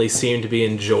genuinely seemed to be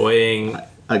enjoying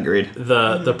Agreed.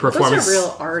 the performance. Those are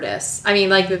real artists. I mean,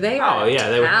 like, they are Oh, yeah,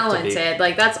 they would have to be. talented.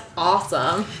 Like, that's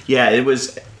awesome. Yeah, it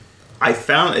was... I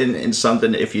found in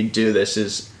something, if you do this,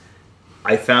 is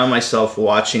I found myself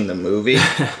watching the movie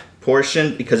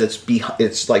portion because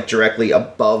it's like directly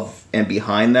above and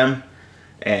behind them,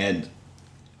 and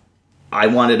I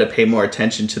wanted to pay more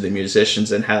attention to the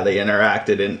musicians and how they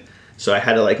interacted, and so I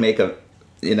had to, like, make a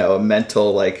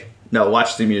mental, like, no,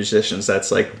 watch the musicians.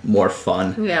 That's, like, more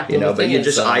fun. Yeah. You know, Well, the but thing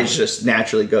is, eyes just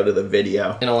naturally go to the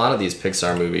video. in a lot of these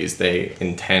Pixar movies, they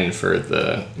intend for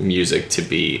the music to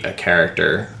be a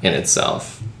character in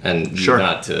itself, and Sure.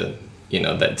 not to,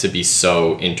 that to be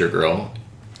so integral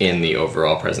in the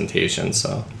overall presentation.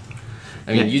 So,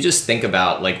 I mean, Yeah. you just think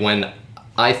about, like, when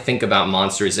I think about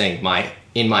Monsters Inc.,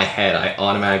 in my head, I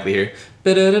automatically hear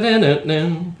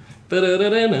ba-da-da-da-da-da,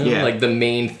 ba-da-da-da-da, Yeah. like the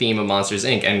main theme of Monsters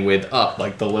Inc. And with Up,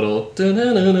 like the little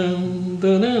da-da-da-da,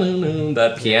 da-da-da-da,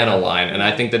 that piano line. And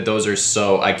I think that those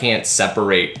are I can't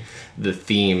separate the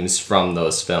themes from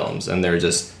those films. And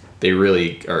they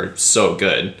really are so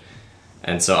good.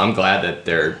 And so I'm glad that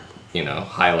they're,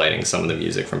 highlighting some of the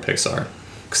music from Pixar.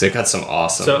 Because they've got some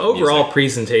awesome So overall music.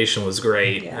 presentation was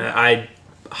great. Yeah. I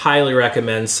highly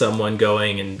recommend someone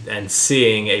going and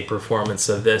seeing a performance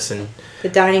of this, and The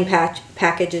dining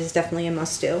package is definitely a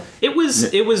must-do. it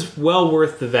was well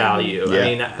worth the value. Yeah. I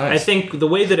mean, I think the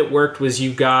way that it worked was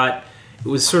it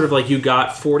was sort of like you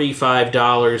got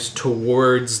 $45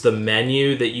 towards the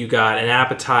menu, that you got an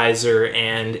appetizer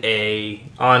and a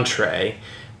entree.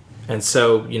 And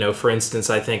so, for instance,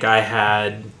 I think I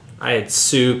had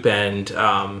soup and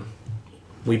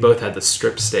we both had the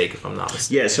strip steak, if I'm not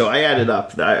mistaken. Yeah, so I added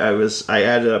up. I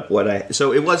added up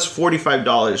so it was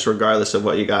 $45 regardless of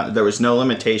what you got. There was no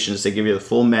limitations. They give you the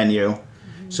full menu.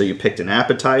 So you picked an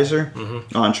appetizer,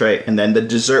 entree, and then the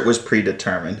dessert was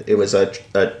predetermined. It was a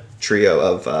trio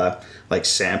of like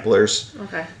samplers.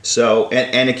 Okay. So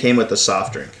and it came with a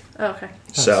soft drink. Oh, okay.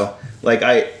 So like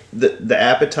the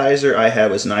appetizer I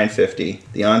had was $9.50,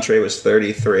 the entree was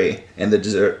 $33, and the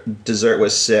dessert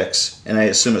was $6, and I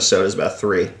assume a soda is about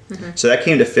 $3. So that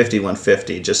came to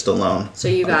 $51.50 just alone. So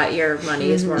you got your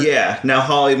money's worth. Yeah. Now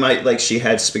Holly she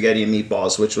had spaghetti and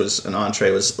meatballs, which was an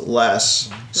entree was less,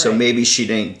 so Right. maybe she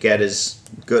didn't get as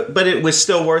good, but it was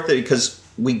still worth it because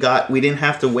we didn't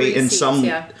have to wait Free in seats,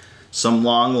 yeah. some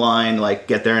long line, like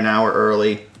get there an hour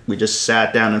early. We just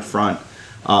sat down in front.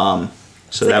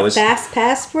 So that was fast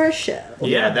pass for a show.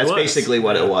 yeah, it that's was. basically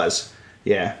what it was.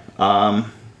 Yeah.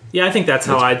 Yeah, I think that's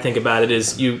how I'd think about it.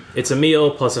 It's a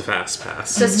meal plus a fast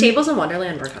pass. Does Tables in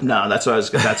Wonderland work on No, that's what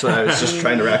I was just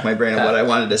trying to rack my brain on what I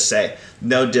wanted to say.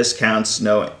 No discounts,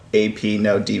 no AP,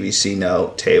 no DVC,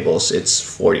 no tables. It's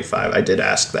 $45. I did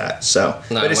ask that, so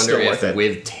No, but I it's wonder still worth if it.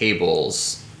 with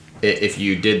tables, if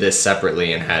you did this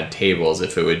separately and had tables,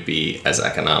 if it would be as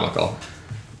economical.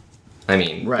 I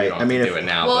mean, Right, You don't I mean, have to if- do it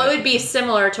now. Well, but, it would be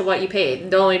similar to what you paid.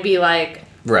 It'd only be like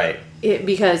right.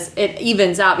 because it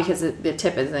evens out because the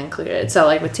tip is included. So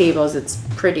like with tables, it's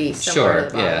pretty similar. Sure, to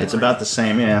the bottom yeah. line. It's about the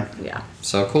same, yeah. Yeah.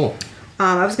 So cool.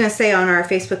 I was going to say on our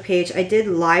Facebook page, I did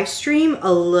live stream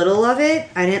a little of it.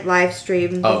 I didn't live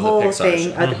stream the Of the whole Pixar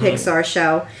thing show. of the Pixar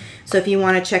show. So if you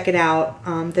want to check it out,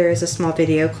 there is a small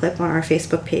video clip on our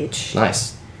Facebook page.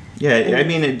 Nice. Yeah, I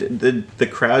mean, the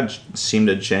crowd seemed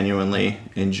to genuinely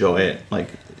enjoy it. Like,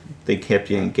 they kept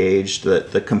you engaged.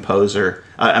 The composer,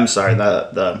 I'm sorry,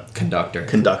 the Conductor.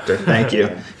 thank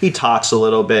you. He talks a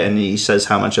little bit and he says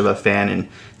how much of a fan, and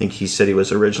I think he said he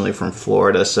was originally from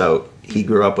Florida, so he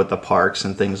grew up with the parks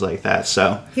and things like that.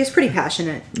 So, He was pretty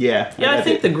passionate. yeah. Yeah, I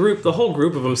think the whole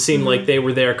group of them seemed like they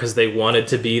were there because they wanted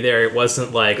to be there. It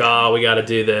wasn't like, oh, we got to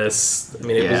do this. I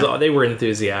mean, they were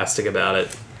enthusiastic about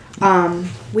it.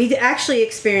 We actually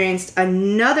experienced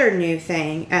another new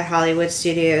thing at Hollywood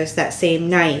Studios that same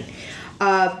night.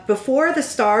 Before the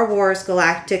Star Wars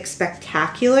Galactic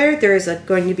Spectacular, there's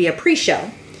going to be a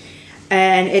pre-show.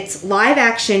 And it's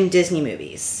live-action Disney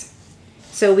movies.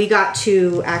 So we got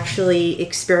to actually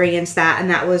experience that, and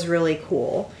that was really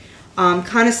cool.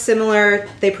 Kind of similar,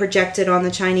 they projected on the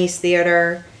Chinese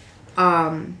theater.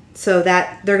 So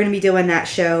that they're going to be doing that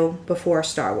show before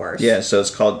Star Wars. Yeah, so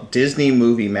it's called Disney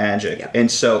Movie Magic. Yep.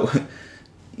 And so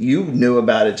you knew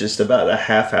about it just about a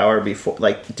half hour before.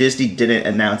 Like, Disney didn't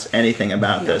announce anything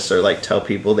about this or, like, tell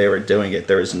people they were doing it.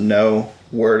 There was no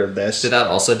word of this. Did that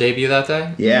also debut that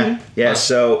day? Yeah, yeah. Wow.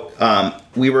 So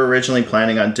we were originally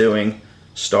planning on doing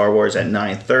Star Wars at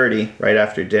 9:30, right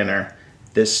after dinner.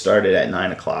 This started at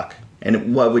 9 o'clock.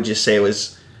 And what would you say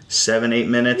was 7-8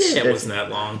 minutes? Yeah, it wasn't that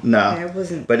long. No, Yeah, it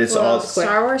wasn't- But it's Well, all. quick.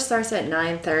 Star Wars starts at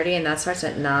 9:30 and that starts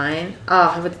at 9.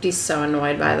 Oh, I would be so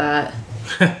annoyed by that.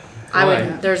 I Why?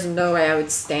 would. There's no way I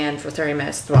would stand for 30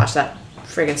 minutes to watch that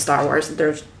friggin' Star Wars.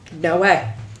 There's no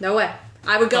way. No way.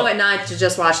 I would go at 9 to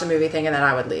just watch the movie thing and then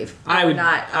I would leave. I would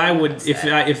not.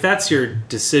 if that's your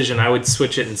decision, I would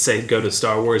switch it and say go to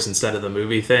Star Wars instead of the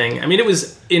movie thing. I mean, it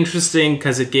was interesting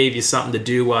because it gave you something to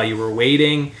do while you were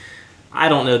waiting. I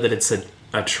don't know that it's an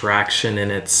attraction in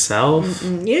itself.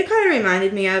 You kind of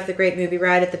reminded me of the Great Movie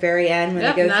Ride at the very end when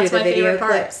Yep, they go and through that's the my video favorite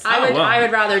part. clips. I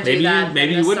would rather do Maybe that.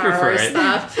 maybe than you would the Star prefer Wars it.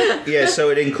 stuff. Yeah,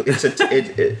 so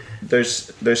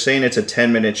they're saying it's a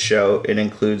 10-minute show. It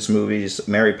includes movies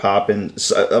Mary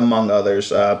Poppins, among others,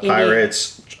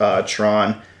 Pirates,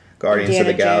 Tron, Guardians of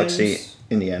the Indiana Galaxy, Jones.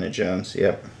 Indiana Jones.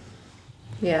 Yep.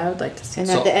 Yeah, I would like to see. And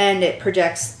So- at the end, it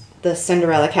projects the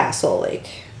Cinderella Castle, like,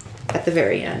 at the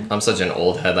very end. I'm such an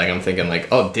old head. Like, I'm thinking, like,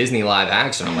 oh, Disney live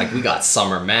action. I'm like, we got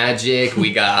Summer Magic.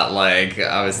 We got, like,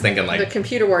 I was thinking, The like,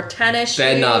 computer wore tennis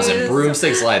bed knobs and shoes.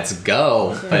 broomsticks. Let's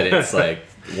go. But it's like,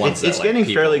 once It's that, like, getting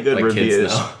people, fairly good like, kids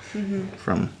reviews. know.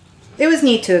 From It was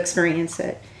neat to experience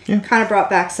it. Yeah. Kind of brought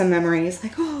back some memories.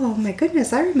 Like, oh my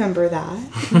goodness, I remember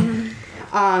that.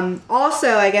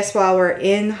 Also, I guess while we're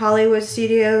in Hollywood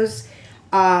Studios,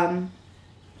 I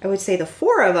would say the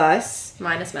four of us,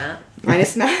 Minus Matt.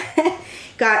 minus Matt,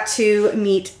 got to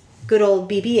meet good old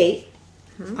BB-8.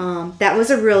 That was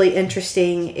a really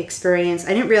interesting experience.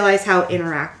 I didn't realize how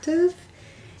interactive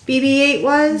BB-8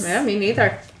 was. Yeah, me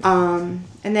neither.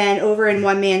 And then over in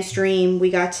One Man's Dream,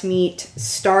 we got to meet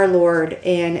Star-Lord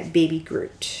and Baby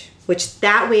Groot, which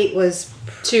that wait was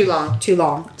Too long. too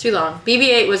long. Too long.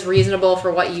 BB-8 was reasonable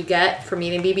for what you get for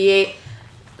meeting BB-8.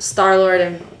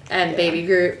 Star-Lord and Baby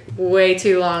Groot, way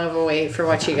too long of a wait for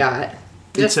what you got.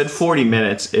 it said 40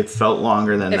 minutes. It felt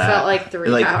longer than It that. felt like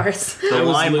 3 hours. The I was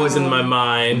line losing wouldn't- my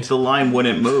mind. The line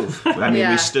wouldn't move. I mean,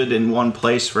 Yeah. we stood in one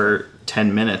place for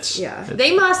 10 minutes. Yeah.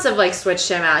 They must have like switched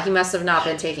him out. He must have not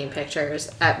been taking pictures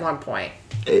at one point.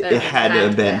 It had to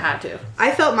have been. It had to.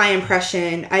 I felt my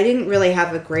impression, I didn't really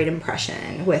have a great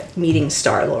impression with meeting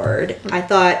Star-Lord. I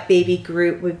thought Baby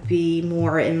Groot would be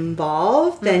more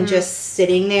involved than just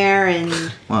sitting there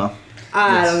and Well,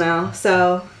 I don't know.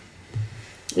 So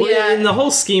Well, Yeah. in the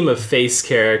whole scheme of face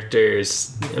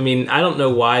characters, I mean, I don't know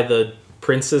why the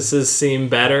princesses seem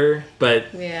better, but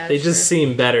Yeah, they just true.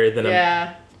 seem better than Yeah.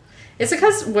 It's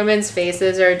because women's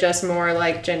faces are just more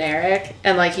like generic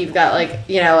and like you've got like,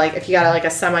 you know, like if you got like a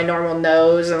semi-normal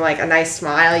nose and like a nice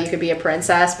smile, you could be a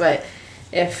princess, but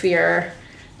if you're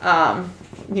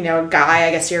you know, a guy,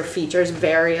 I guess your features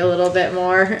vary a little bit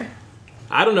more.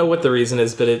 I don't know what the reason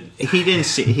is, but He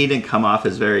didn't come off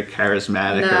as very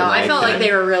charismatic. No, or I felt like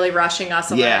they were really rushing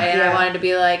us away, Yeah. and Yeah. I wanted to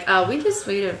be like, oh, we just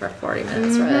waited for 40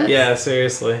 minutes for this. yeah,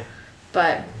 seriously.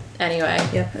 But anyway,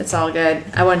 Yep. it's all good.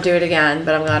 I wouldn't do it again,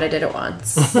 but I'm glad I did it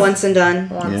once. Once and done.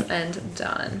 Once Yeah. and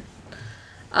done.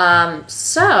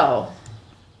 So,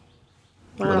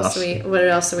 what else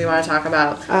do we want to talk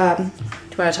about? Do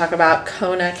you want to talk about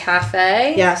Kona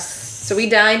Cafe? Yes. So we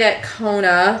dined at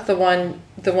Kona, the one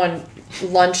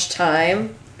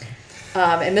lunchtime,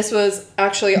 and this was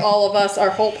actually all of us. Our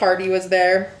whole party was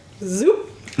there. Zoop.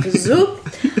 Zoop.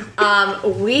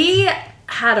 We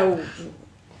had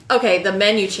the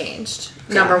menu changed.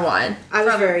 Number one, I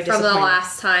was very from the disappointed.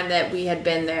 last time that we had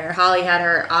been there. Holly had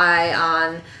her eye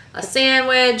on a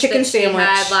sandwich Chicken that she sandwich.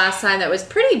 had last time that was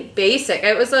pretty basic.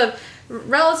 It was a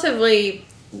relatively,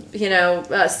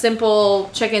 simple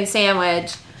chicken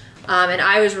sandwich. And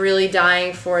I was really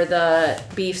dying for the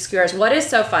beef skewers. What is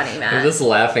so funny, Matt? I'm just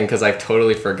laughing because I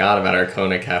totally forgot about our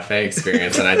Kona Cafe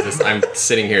experience, and I'm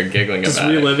sitting here giggling Just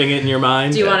about it. reliving it in your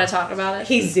mind. Do you want to talk about it?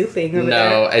 He's zooping over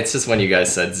No, there. it's just when you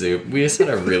guys said Zoop. We just had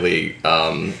a really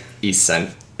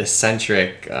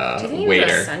eccentric Do you think he was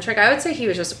waiter. eccentric? I would say he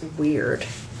was just weird.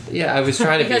 Yeah, I was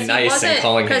trying to be nice and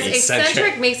calling him because eccentric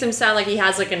eccentric. makes him sound like he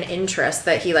has like an interest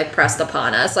that he like pressed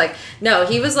upon us. Like, no,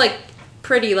 he was like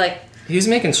pretty like. He was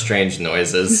making strange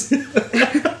noises.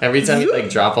 Every time he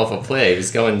drop off a plate, he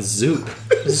was going zoop,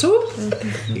 zoop.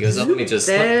 He goes, "Oh, let me just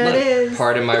There it is.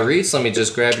 pardon my reach. Let me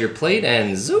just grab your plate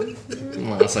and zoop."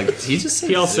 I was like, "He just said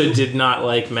He also zoop?" did not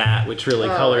like Matt, which really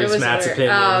It colors was Matt's weird.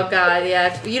 opinion. Oh god,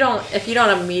 yeah. If you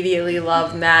don't immediately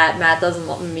love Matt doesn't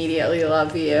immediately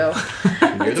love you.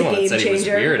 You're the one that game said he was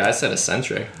changer. weird. I said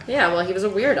eccentric. Yeah, well, he was a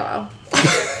weirdo.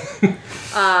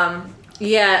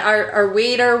 Yeah, our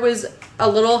waiter was a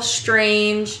little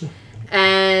strange,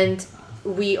 and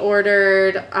we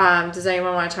ordered. Does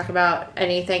anyone want to talk about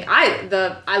anything? I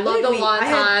love the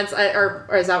wontons,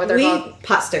 or is that what they're called?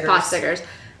 Pot stickers. Pot stickers.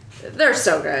 They're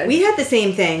so good. We had the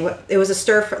same thing. It was a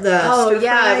stir fry. Oh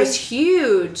yeah, it was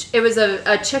huge. It was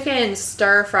a chicken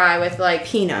stir fry with like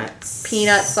peanuts,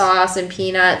 peanut sauce and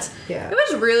peanuts. Yeah. It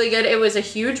was really good. It was a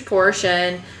huge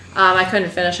portion. I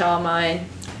couldn't finish all of mine.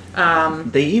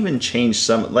 They even changed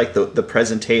some, like the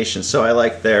presentation. So I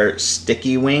like their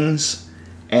sticky wings,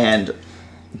 and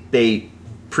they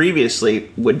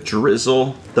previously would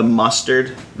drizzle the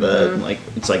mustard.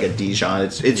 It's like a Dijon.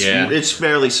 It's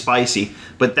fairly spicy,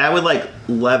 but that would like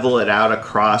level it out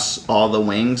across all the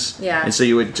wings. Yeah. And so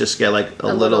you would just get like a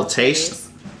little taste.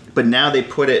 But now they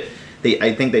put it.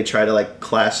 I think they try to like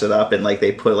class it up, and like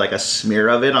they put like a smear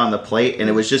of it on the plate, and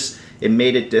it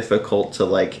made it difficult to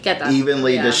like Get that,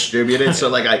 evenly yeah. distribute it. So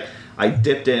like I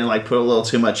dipped it and like put a little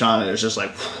too much on it. It was just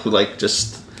like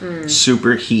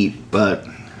super heat, but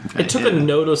It took a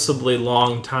noticeably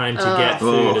long time to get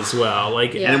food as well.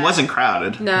 Like, Yeah. and it wasn't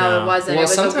crowded. No, it wasn't. Well,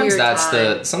 it was a weird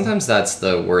time. sometimes that's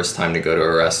the worst time to go to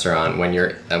a restaurant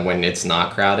when it's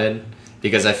not crowded,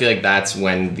 because I feel like that's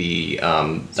when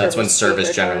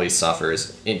service generally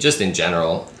suffers. Just in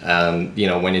general,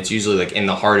 when it's usually like in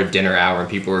the heart of dinner hour and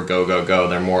people are go,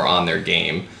 they're more on their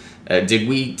game. Did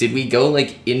we go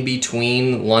like in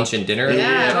between lunch and dinner?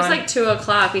 Yeah, it was like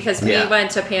 2:00 because we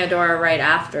went to Pandora right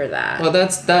after that. Well,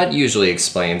 that usually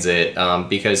explains it,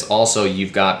 because also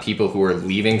you've got people who are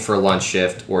leaving for lunch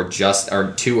shift or just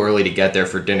are too early to get there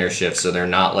for dinner shift, so they're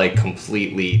not like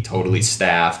completely, totally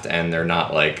staffed, and they're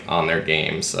not like on their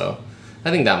game. So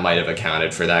I think that might have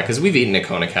accounted for that, because we've eaten at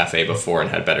Kona Cafe before and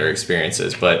had better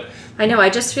experiences. But I know. I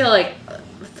just feel like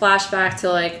flashback to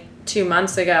like 2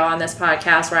 months ago on this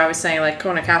podcast where I was saying like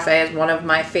Kona Cafe is one of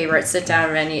my favorite sit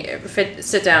down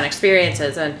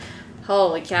experiences, and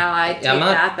holy cow, I take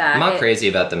that back. I'm not crazy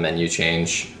about the menu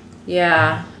change.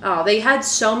 Yeah. Oh, they had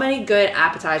so many good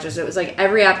appetizers. It was like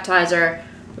every appetizer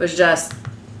was just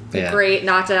great,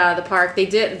 knocked it out of the park.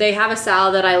 They have a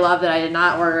salad that I love that I did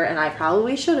not order, and I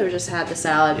probably should have just had the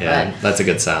salad, Yeah, but that's a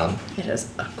good salad. it is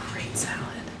a great salad.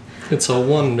 It's a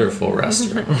wonderful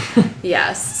restaurant.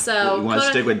 Yes. So You want to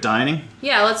stick with dining?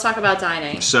 Yeah, let's talk about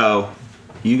dining. So,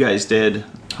 you guys did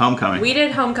Homecoming. We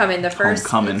did Homecoming, the first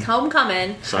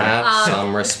Homecoming. Have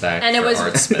some respect and it for was-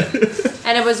 Art Smith.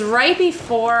 And it was right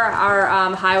before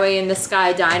our Highway in the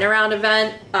Sky dine-around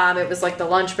event. It was like the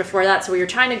lunch before that, so we were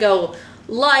trying to go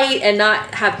light and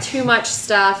not have too much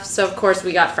stuff. So, of course,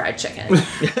 we got fried chicken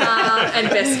and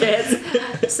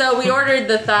biscuits. So we ordered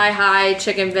the thigh-high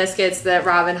chicken biscuits that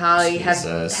Rob and Holly have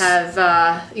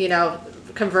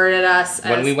converted us as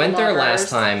When we went there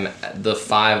last lovers. time, the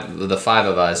five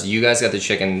of us, you guys got the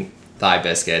chicken thigh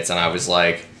biscuits, and I was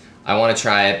like, I want to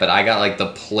try it, but I got like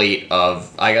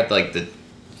the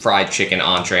fried chicken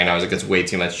entree, and I was like, it's way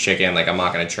too much chicken. Like, I'm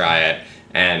not gonna try it.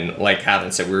 And like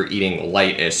Catherine said, we were eating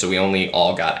light-ish, so we only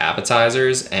all got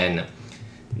appetizers. And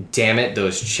damn it,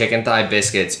 those chicken thigh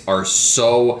biscuits are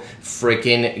so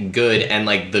freaking good. And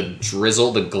like the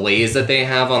drizzle, the glaze that they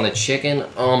have on the chicken,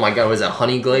 oh my god, was that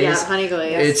honey glaze? Yeah, honey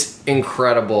glaze. It's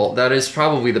incredible. That is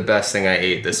probably the best thing I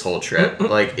ate this whole trip.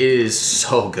 Like, it is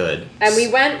so good. And we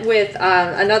went with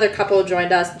another couple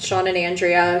joined us, Sean and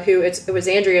Andrea, who it was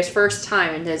Andrea's first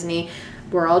time in Disney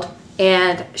World.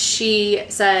 And she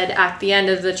said at the end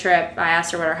of the trip, I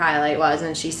asked her what her highlight was,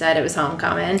 and she said it was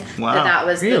Homecoming. Wow. That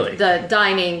was Really?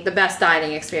 the best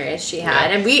dining experience she had.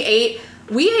 Yeah. And we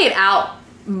ate out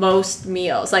most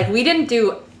meals. Like,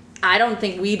 I don't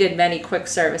think we did many quick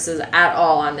services at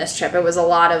all on this trip. It was a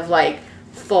lot of like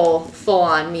full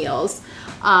on meals.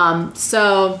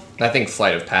 So I think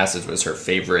Flight of Passage was her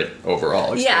favorite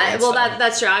overall experience. yeah, well, so.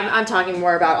 that's true. I'm talking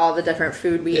more about all the different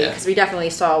food we ate, because we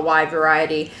definitely saw a wide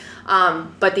variety.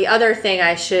 But the other thing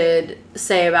I should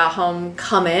say about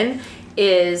Homecoming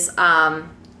is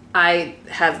I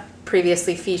have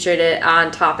previously featured it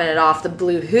on Topping It Off, the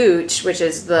Blue Hooch, which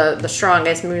is the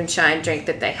strongest moonshine drink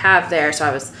that they have there. So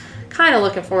I was kind of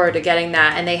looking forward to getting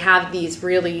that. And they have these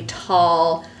really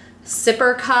tall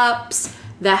sipper cups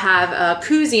that have a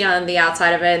koozie on the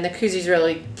outside of it, and the koozie's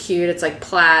really cute. It's like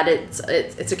plaid.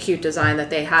 It's a cute design that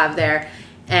they have there.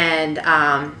 And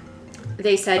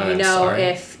they said, I'm sorry.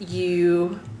 if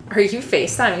you... Are you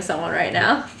FaceTiming someone right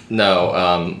now?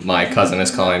 No, my cousin is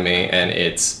calling me, and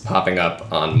it's popping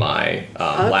up on my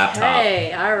laptop.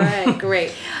 Okay, all right,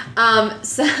 great.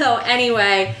 So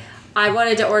anyway, I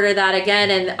wanted to order that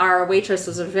again, and our waitress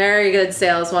was a very good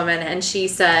saleswoman, and she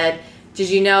said, did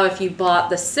you know if you bought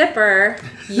the sipper,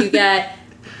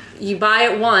 you buy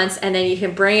it once, and then you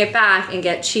can bring it back and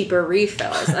get cheaper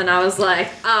refills? And I was like,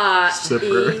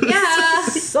 Sipper. yeah.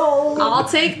 Sold. I'll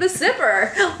take the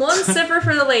sipper. One sipper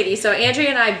for the lady. So Andrea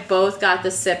and I both got the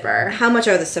sipper. How much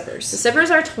are the The sippers?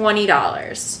 sippers are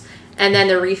 $20, and then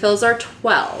the refills are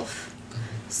 $12.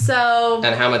 So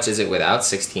And how much is it without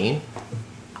 16?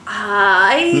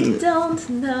 I don't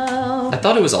know. I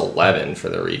thought it was 11 for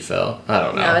the refill. I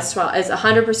don't know. No, it's 12. It's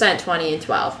 100% 20 and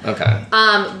 12. Okay.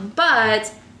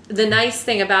 But the nice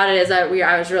thing about it is that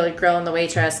I was really grilling the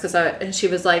waitress, because she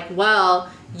was like, well,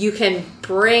 you can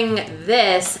bring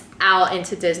this out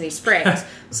into Disney Springs.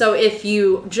 So if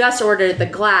you just ordered the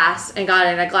glass and got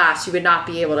it in a glass, you would not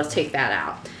be able to take that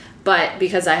out. But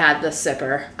because I had the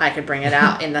sipper, I could bring it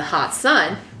out in the hot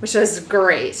sun, which was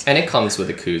great. And it comes with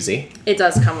a koozie. It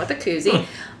does come with a koozie.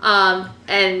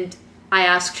 And I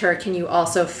asked her, can you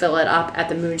also fill it up at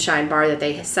the moonshine bar that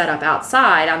they set up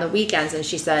outside on the weekends? And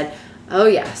she said, oh,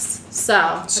 yes.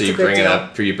 So So a good deal.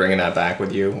 are you bringing that back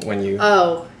with you when you?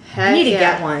 oh, heck I need to yeah.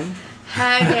 get one.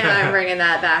 Heck yeah, I'm bringing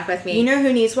that back with me. You know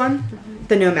who needs one?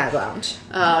 The Nomad Lounge.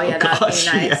 oh, yeah, that'd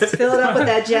Gosh, be nice. yes. Fill it up with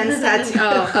that Jen's tattoo.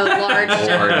 Oh, a large,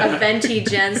 Lord. a venti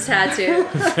Jen's tattoo.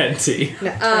 Fenty.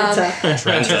 No,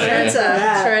 Trenta.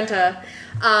 Trenta.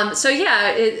 Trenta. So yeah,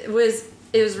 it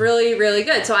was really, really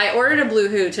good. So I ordered a Blue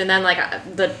Hooch, and then like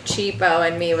the cheapo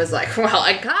in me was like, well,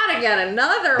 I gotta get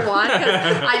another one,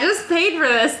 because I just paid for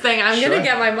this thing. I'm Sure. gonna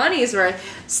get my money's worth.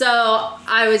 So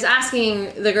I was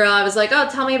asking the girl, I was like, oh,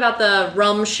 tell me about the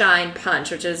Rum Shine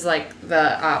Punch, which is like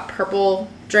the purple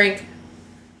drink.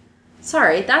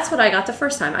 Sorry, that's what I got the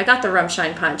first time. I got the Rum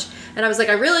Shine Punch. And I was like,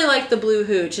 I really like the Blue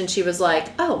Hooch. And she was like,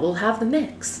 oh, we'll have the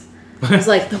mix. I was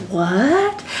like, the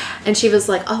what? And she was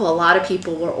like, oh, a lot of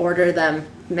people will order them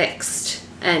mixed.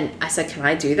 And I said, can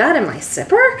I do that in my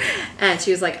sipper? And she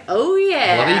was like, oh, Why do you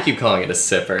yeah. keep calling it a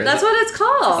sipper? That's what it's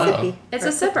called. Oh. It's a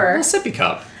A sipper. sippy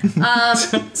cup.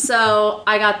 So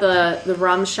I got the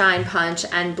Rum Shine Punch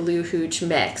and Blue Hooch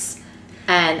mix.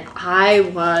 And I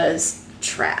was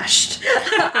trashed.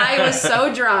 I was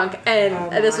so drunk. And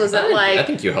Oh this was at I like...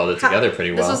 think you held it together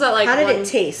pretty well. This was at like How did one- it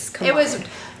taste? Come It was... on.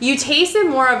 You tasted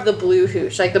more of the Blue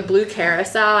Hooch, like the blue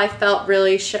carousel. I felt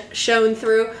really shone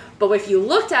through. But if you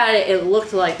looked at it, it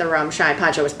looked like the Rum Shine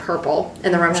Punch. It was purple,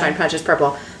 and the Rum Shine Punch is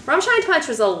purple. Rum Shine Punch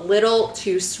was a little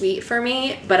too sweet for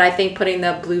me, but I think putting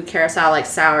the blue carousel like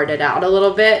soured it out a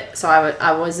little bit, so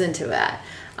I was into that.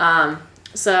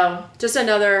 So just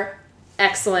another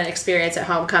excellent experience at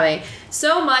Homecoming.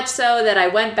 So much so that I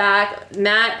went back.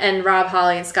 Matt and Rob,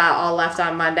 Holly, and Scott all left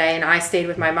on Monday, and I stayed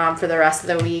with my mom for the rest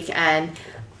of the week, and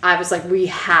I was like, we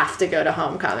have to go to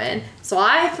Homecoming. So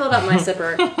I filled up my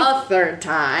sipper a third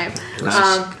time.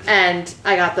 And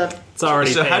I got the... It's already.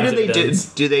 So how paying do they do?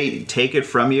 dividends. Do they take it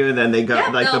from you and then they go Yeah,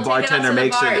 like they'll the take it out bartender to the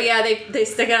makes bar. it? Yeah, they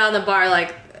stick it on the bar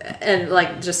like, and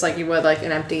like, just like you would like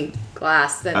an empty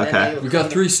glass. And Okay. then they We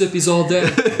got 3 sippies all day.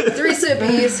 3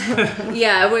 sippies.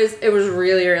 Yeah, it was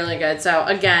really, really good. So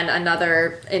again,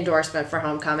 another endorsement for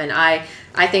Homecoming.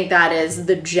 I think that is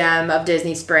the gem of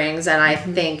Disney Springs, and I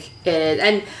think it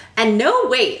is. And no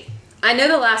wait. I know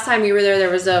the last time you were there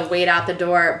was a wait out the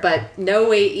door, but no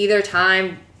wait either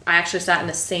time. I actually sat in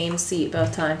the same seat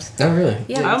both times. Oh, really?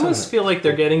 Yeah. I almost feel like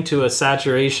they're getting to a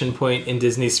saturation point in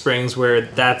Disney Springs where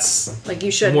that's Like you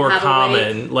should more have common.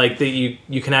 A wait. Like that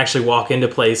you can actually walk into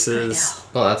places.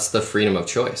 Well, that's the freedom of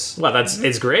choice. Well,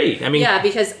 it's great. I mean, Yeah,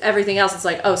 because everything else it's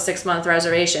like, 6-month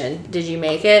reservation. Did you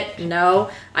make it?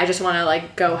 No. I just want to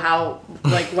like go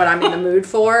what I'm in the mood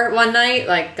for one night.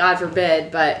 Like God forbid,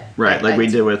 but Right, like we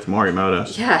did with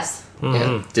Morimoto's. Yes.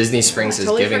 Yeah. Disney Springs is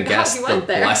totally giving forgot guests you the went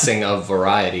there. blessing of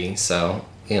variety, so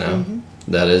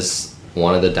that is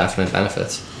one of the definite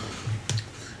benefits.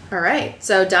 All right.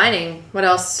 So dining. What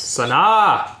else?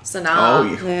 Sanaa.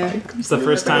 Sanaa. Yeah. It's the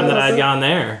first time that I'd gone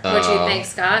there. What do you think,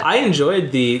 Scott? I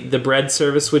enjoyed the bread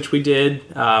service which we did.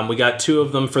 We got 2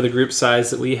 of them for the group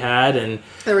size that we had, and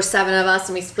There were 7 of us,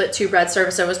 and we split 2 bread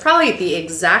service. So it was probably the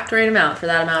exact right amount for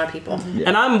that amount of people.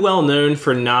 and I'm well known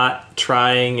for not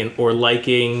trying or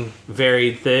liking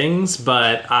varied things,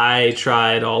 but I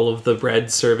tried all of the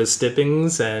bread service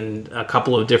dippings and a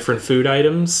couple of different food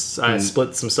items. I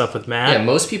split some stuff with Matt. Yeah,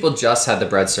 most people just had the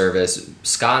bread service.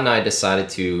 Scott and I decided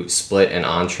to split an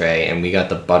entree, and we got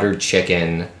the buttered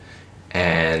chicken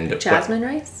and Jasmine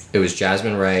rice? It was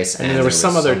jasmine rice, and then there was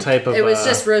some other type of. It was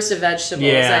just roasted vegetables,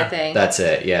 yeah, I think. That's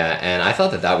it, yeah. And I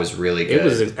thought that was really good. It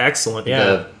was excellent. Yeah.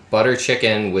 The butter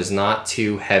chicken was not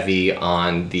too heavy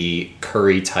on the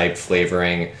curry type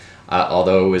flavoring,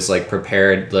 although it was like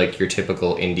prepared like your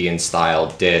typical Indian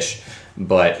style dish,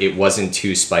 but it wasn't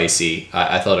too spicy.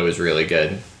 I thought it was really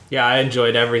good. Yeah, I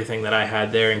enjoyed everything that I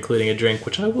had there, including a drink,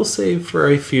 which I will save for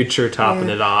a future topping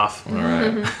it off. All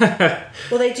right.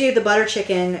 Well, they do. The butter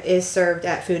chicken is served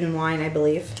at Food and Wine, I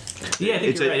believe. Yeah, I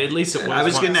think you're right. At least it was. I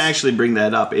was going to once. actually bring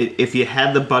that up. If you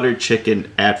had the buttered chicken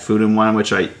at Food and Wine,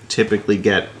 which I typically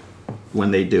get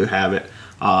when they do have it,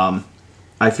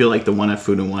 I feel like the one at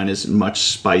Food and Wine is much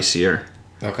spicier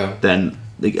Okay. than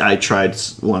I tried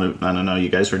one of, I don't know, you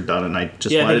guys were done, and I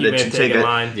just Yeah, I think wanted you may to have take taken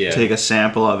mine. Yeah. take a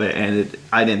sample of it, and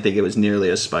I didn't think it was nearly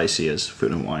as spicy as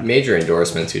Food and Wine. Major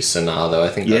endorsement to Sanaa, though. I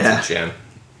think that's a gem.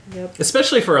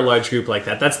 Especially for a large group like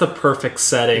that. That's the perfect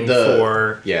setting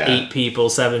for 8 people,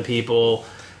 7 people.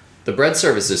 The bread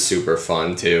service is super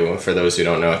fun too. For those who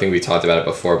don't know, I think we talked about it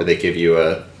before, but they give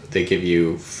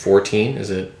you 14,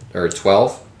 is it, or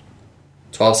 12?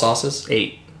 12 sauces?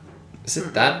 8. Is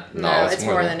it that? No, it's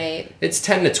more than 8. It's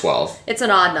 10 to 12. It's an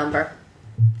odd number.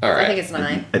 All right. I think it's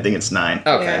 9. I think it's 9.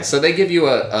 Okay, Yeah. so they give you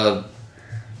an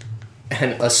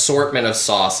assortment of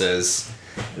sauces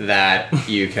that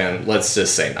you can, let's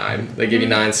just say 9. They give you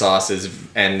 9 sauces,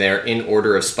 and they're in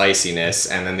order of spiciness,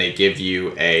 and then they give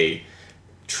you a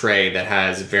tray that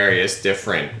has various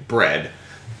different bread.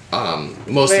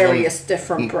 Various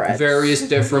different breads. Various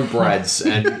different breads,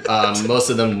 and most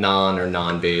of them naan or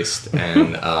naan-based,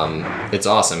 and it's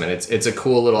awesome, and it's a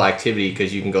cool little activity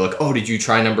because you can go like, oh, did you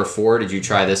try number 4? Did you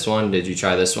try this one? Did you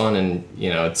try this one? And you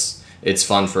know, it's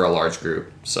fun for a large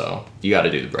group, so you got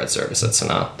to do the bread service at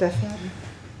Sanaa. Definitely.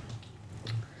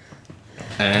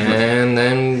 And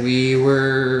then we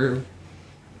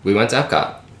went to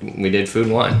Epcot. We did food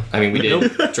and wine. I mean, we did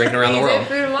drinking around the You world. did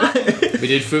food and wine? We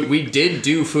did food. We did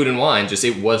do food and wine. Just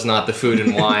it was not the food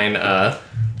and wine.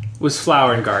 Was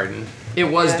Flower and Garden. It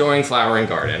was Yeah. during Flower and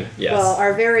Garden. Yes. Well,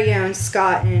 our very own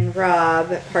Scott and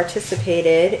Rob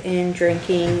participated in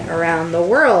drinking around the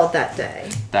world that day.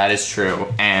 That is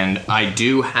true. And I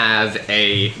do have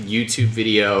a YouTube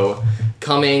video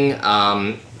coming.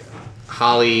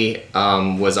 Holly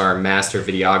was our master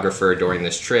videographer during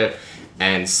this trip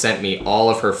and sent me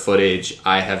all of her footage.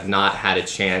 I have not had a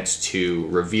chance to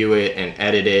review it and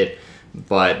edit it,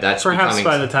 but that's Perhaps becoming...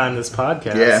 by the time this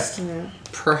podcast. Yeah.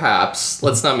 Perhaps.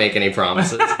 Let's not make any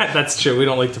promises. That's true. We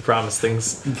don't like to promise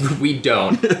things. We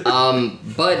don't.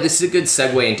 But this is a good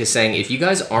segue into saying if you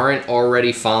guys aren't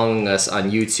already following us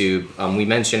on YouTube, we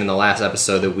mentioned in the last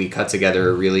episode that we cut together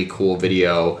a really cool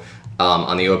video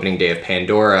on the opening day of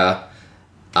Pandora.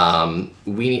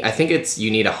 I think you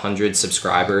need 100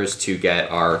 subscribers to get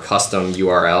our custom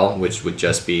URL, which would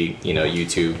just be,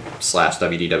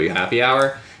 YouTube/WDW Happy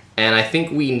Hour. And I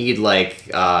think we need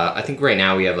I think right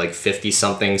now we have 50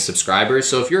 something subscribers.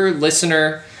 So if you're a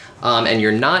listener and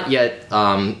you're not yet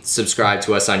subscribed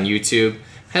to us on YouTube,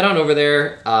 head on over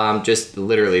there. Just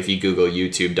literally if you Google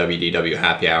YouTube WDW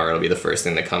Happy Hour, it'll be the first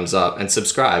thing that comes up, and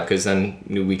subscribe, because then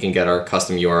we can get our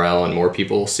custom URL and more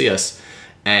people will see us.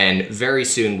 And very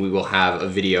soon we will have a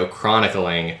video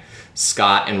chronicling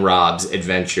Scott and Rob's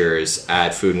adventures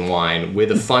at Food and Wine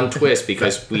with a fun twist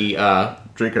because we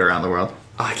Drink it around the world.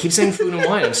 I keep saying Food and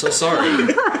Wine. I'm so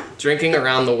sorry. Drinking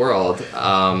around the world.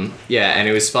 Yeah, and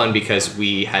it was fun because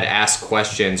we had asked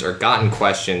questions or gotten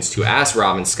questions to ask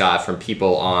Rob and Scott from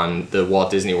people on the Walt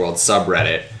Disney World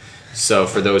subreddit. So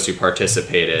for those who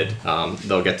participated,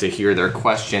 they'll get to hear their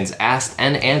questions asked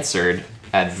and answered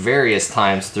at various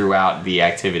times throughout the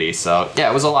activity. So yeah,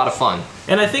 it was a lot of fun.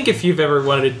 And I think if you've ever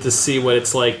wanted to see what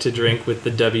it's like to drink with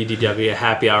the WDW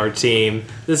Happy Hour team,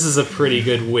 this is a pretty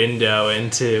good window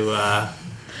into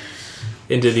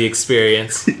the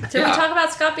experience. Did we talk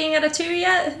about Scott being at a 2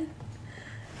 yet?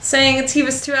 Saying he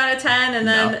was 2 out of 10, and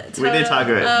then we didn't talk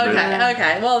about it.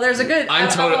 Okay. Well, there's a good.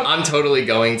 I'm totally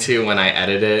going to when I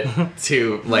edit it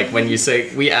to like when you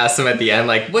say we asked him at the end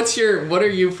like what are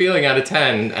you feeling out of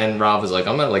 10, and Rob was like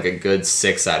I'm at like a good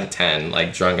 6 out of 10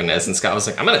 like drunkenness, and Scott was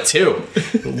like I'm at a 2.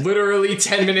 Literally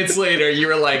 10 minutes later you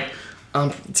were like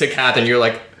to Catherine you're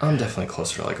like I'm definitely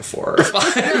closer to like a 4 or a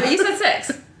 5. No, you said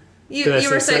 6. You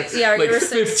were 6. Yeah, like you were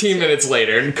 6. 15 minutes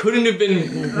later, and couldn't have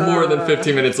been more than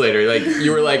 15 minutes later. Like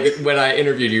you were like when I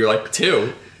interviewed you, you were like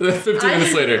 2. Then 15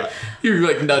 minutes later, you were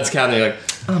like nuts counting. You're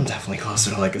like I'm definitely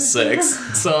closer to like a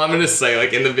 6. So I'm gonna say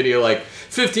like in the video like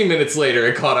 15 minutes later,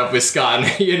 it caught up with Scott, and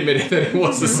he admitted that it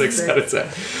was a 6 out of 10.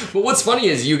 But what's funny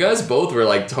is you guys both were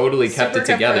like totally kept it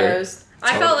together. Composed.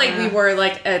 I felt like we were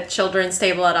like a children's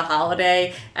table at a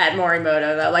holiday at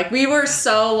Morimoto though. Like we were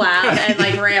so loud and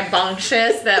like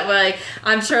rambunctious that like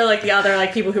I'm sure like the other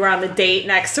like people who were on the date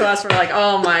next to us were like,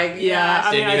 oh my Yeah, gosh.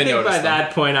 I mean, Didn't I even think by notice them.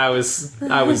 that point I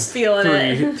was Feeling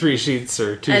it. three sheets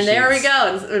or 2 And sheets. there we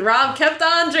go. And Rob kept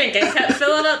on drinking, kept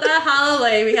filling up that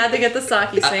holiday. We had to get the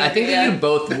sake sink. I think that you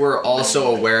both were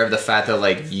also aware of the fact that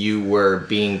like you were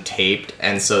being taped,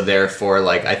 and so therefore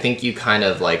like I think you kind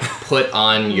of like put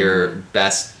on your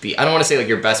best. I don't want to say like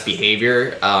your best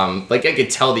behavior. Like I could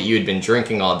tell that you had been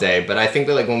drinking all day, but I think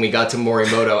that like when we got to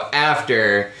Morimoto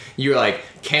after, you were like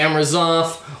cameras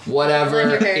off, whatever.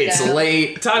 Let your hair It's down.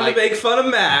 late. Time like, to make fun of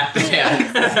Matt.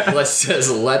 Yeah, let's just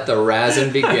let the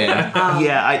razzing begin.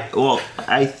 Yeah,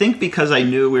 I think because I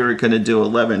knew we were going to do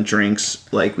 11 drinks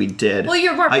like we did. Well,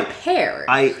 you're more I- prepared.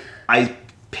 I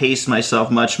paced myself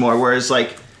much more, whereas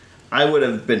like I would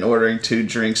have been ordering 2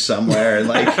 drinks somewhere and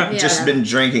like just been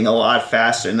drinking a lot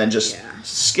faster and then just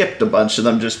skipped a bunch of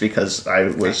them just because I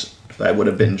would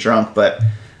have been drunk, but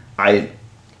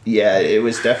it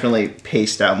was definitely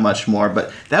paced out much more.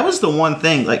 But that was the one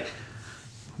thing, like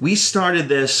we started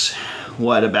this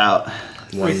about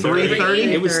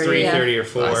 3:30? It was 3:30 or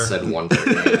 4. I said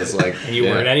 1:30. It was like You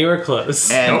weren't anywhere close.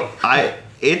 And Nope.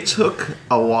 it took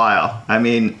a while. I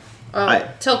mean,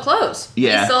 Till close.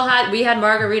 Yeah. We had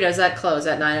margaritas at close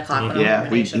at 9 o'clock. When yeah,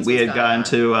 eliminations we was had going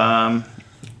gotten on.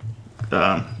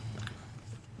 to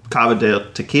Cava de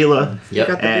Tequila. Yep.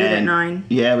 Got the boot at 9.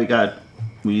 Yeah,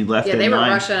 we left Yeah, at they were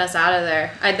 9. rushing us out of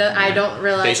there. I don't They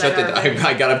realize. shut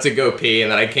I got up to go pee, and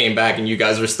then I came back, and you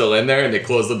guys were still in there, and they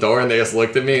closed the door, and they just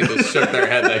looked at me and just shook their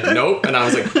head like, nope. And I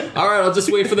was like, all right, I'll just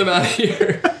wait for them out of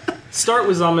here. Start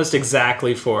was almost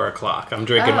exactly 4 o'clock. I'm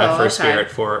drinking my first okay. beer at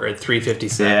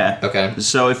 3:57. Yeah. Okay.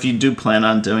 So if you do plan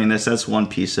on doing this, that's one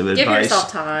piece of Give advice.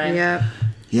 yourself time. Yeah.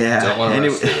 Yeah. Don't wanna and,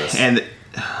 rush through this. and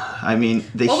I mean,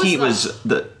 the What was heat the- was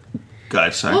the.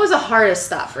 God, sorry. What was the hardest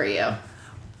stop for you?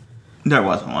 There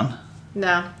wasn't one.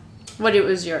 No. What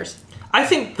was yours? I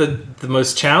think the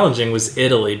most challenging was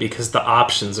Italy because the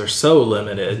options are so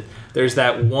limited. There's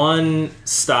that one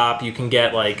stop you can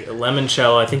get like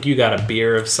limoncello. I think you got a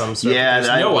beer of some sort. Yeah, There's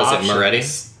that no was it options. Moretti?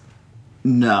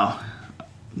 No,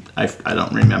 I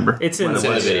don't remember. It's in what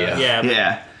the it was. video. Yeah.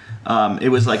 Yeah, it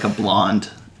was like a blonde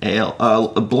ale,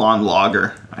 a blonde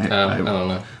lager. I don't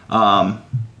know.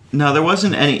 No, there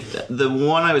wasn't any. The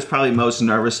one I was probably most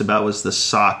nervous about was the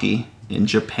sake in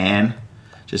Japan,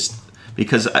 just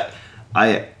because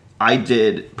I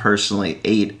did personally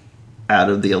 8 out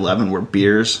of the 11 were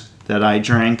beers that I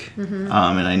drank, and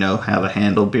I know how to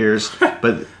handle beers,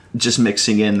 but just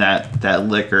mixing in that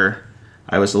liquor,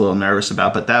 I was a little nervous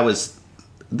about. But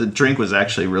the drink was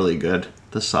actually really good.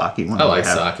 The sake one. I like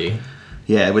had. sake.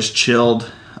 Yeah, it was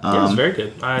chilled. It was very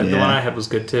good. The yeah. one I had was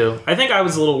good too. I think I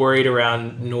was a little worried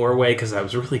around Norway because I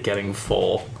was really getting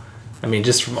full. I mean,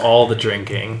 just from all the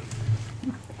drinking.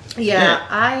 Yeah,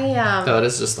 I No, it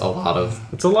is just a lot of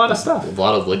It's a lot of stuff.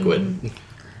 liquid.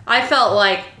 I felt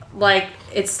like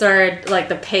it started like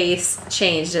the pace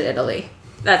changed in Italy.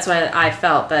 That's when I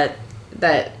felt that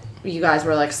you guys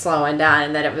were like slowing down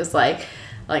and that it was like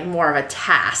like more of a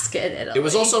task in Italy. It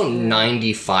was also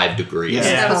 95 degrees. Yeah.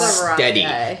 That was a rough Steady.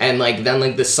 day. And like then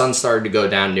like the sun started to go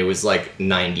down and it was like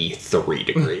 93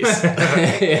 degrees.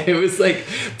 It was like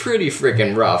pretty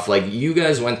freaking rough. Like you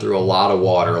guys went through a lot of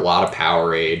water, a lot of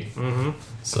Powerade.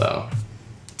 So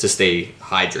to stay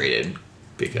hydrated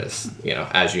because,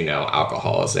 as you know,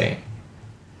 alcohol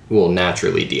will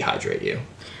naturally dehydrate you.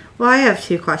 Well, I have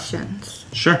 2 questions.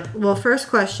 Sure. Well, first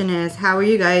question is, how are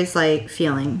you guys like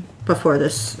feeling before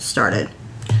this started?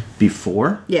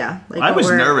 Before? Yeah, like I what was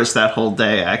were- nervous that whole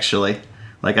day, actually.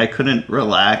 Like, I couldn't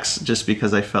relax just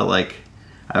because I felt like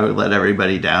I would let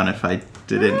everybody down if I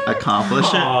didn't accomplish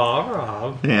it. Aw,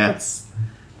 Rob. Yeah. That's-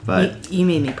 But You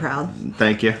made me proud.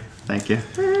 thank you. Thank you.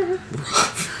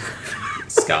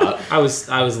 Scott. I was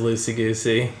loosey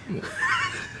goosey.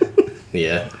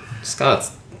 Yeah.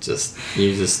 Scott's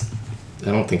I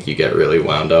don't think you get really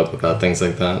wound up about things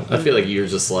like that. I feel like you're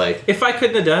just like, If I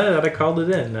couldn't have done it, I'd have called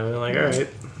it in. I'd be like, all right.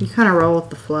 You kind of roll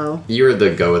with the flow. you're the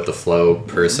go with the flow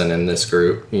person in this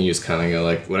group. You just kind of go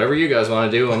like, whatever you guys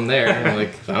want to do, I'm there. And I'm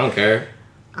like, I don't care.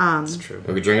 It's true.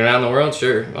 Are we drinking around the world?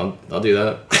 Sure. I'll do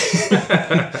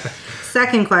that.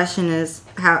 Second question is,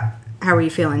 how are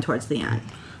you feeling towards the end?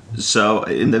 So,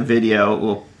 in the video,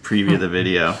 we'll preview the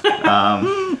video.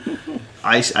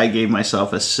 I gave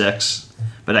myself a 6,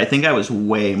 but I think I was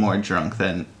way more drunk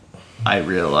than I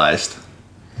realized.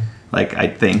 Like, I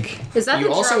think... Is that You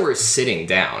the also drunk- were sitting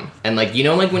down. And like,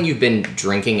 like when you've been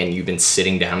drinking and you've been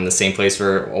sitting down in the same place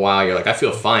for a while, you're like, I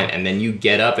feel fine. And then you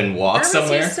get up and walk Where was you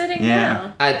somewhere. sitting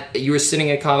Yeah. now? You were sitting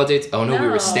at Cava Dates? Oh no, we No.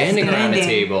 were standing around a Standing.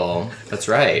 table. That's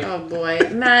right. Oh boy,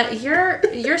 Matt,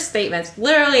 your statements,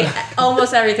 literally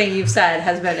almost everything you've said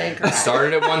has been incorrect.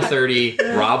 Started at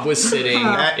 1:30. Rob was sitting.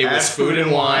 It was food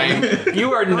and wine.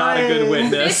 You are not a good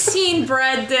witness. 15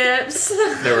 bread dips.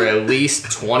 There were at least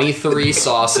 23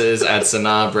 sauces at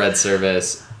Sanaa bread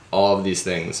service. All of these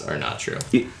things are not true.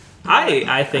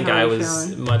 I think How are I you was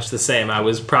feeling? much the same. I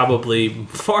was probably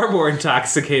far more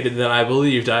intoxicated than I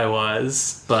believed I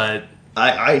was, but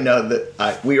I know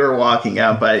that we were walking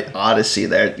out by Odyssey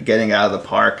there, getting out of the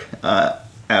park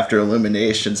after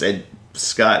Illuminations, and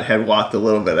Scott had walked a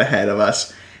little bit ahead of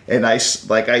us. And I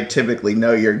typically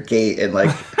know your gait and like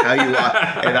how you walk,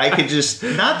 and I could just,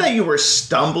 not that you were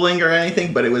stumbling or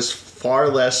anything, but it was far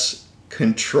less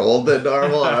controlled than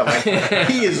normal. And I'm like,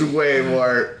 he is way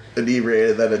more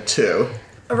inebriated than a 2.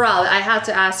 Rob, I have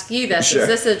to ask you this. Sure. Is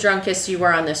this the drunkest you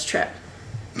were on this trip?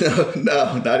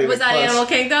 No, not even Was that close. Animal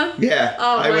Kingdom? Yeah.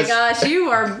 Oh I my was- gosh, you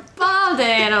were bombed in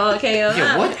Animal Kingdom.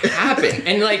 Yeah, what happened?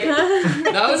 And like,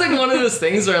 that was like one of those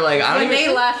things where like, I don't When even...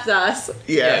 they left us,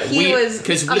 Yeah. He was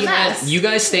because a mess. you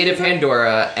guys stayed at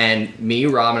Pandora, and me,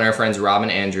 Rob, and our friends Rob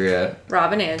and Andrea,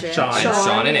 Rob and Andrea.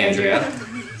 Sean and Andrea.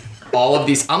 All of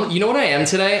these, you know what I am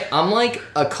today? I'm like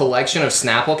a collection of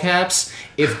Snapple caps.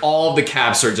 If all of the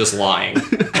caps are just lying,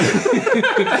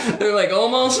 they're like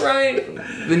almost right.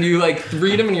 Then you like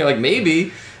read them and you're like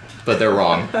maybe, but they're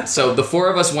wrong. So the 4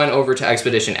 of us went over to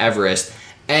Expedition Everest,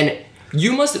 and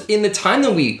you must, in the time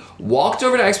that we walked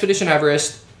over to Expedition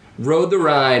Everest, rode the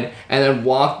ride, and then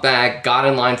walked back, got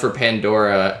in line for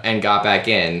Pandora, and got back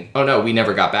in. Oh no, we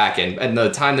never got back in. And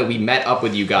the time that we met up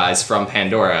with you guys from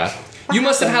Pandora, you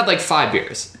must have had like 5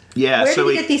 beers. Yeah. Where so did you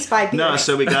we get these 5 beers? No,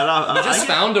 so we got off. Just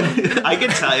found them. I can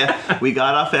tell you, we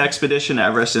got off Expedition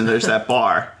Everest, and there's that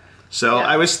bar. So Yeah.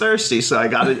 I was thirsty, so I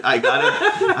got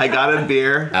a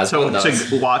beer As one does.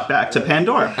 to walk back to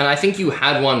Pandora. And I think you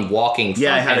had one walking from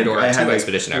Yeah, I had Pandora to a-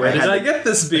 Expedition where Everest. did I get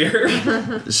this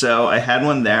beer? So I had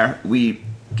one there. We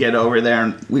get over there,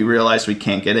 and we realized we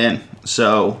can't get in.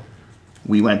 So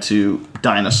we went to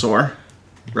Dinosaur,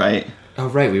 right? Oh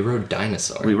right, we rode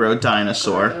Dinosaur. We rode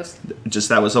Dinosaur. Gross. Just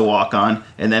that was a walk on,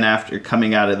 and then after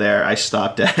coming out of there, I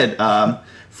stopped at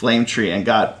Flame Tree and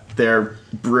got their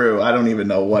brew. I don't even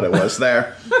know what it was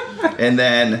there. And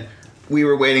then we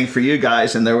were waiting for you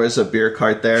guys, and there was a beer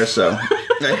cart there. So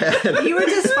You were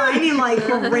just finding like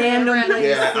random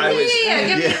places. yeah, I was. Yeah,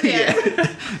 give me a beer.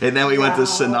 yeah. And then we went to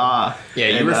Sanaa. Yeah,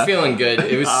 you and, were feeling good.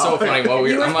 It was so funny. While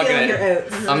we You were, were I'm not feeling gonna. your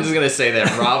oats. I'm just gonna say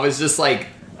that Rob was just like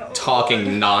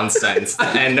talking nonsense,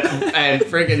 and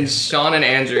friggin' Sean and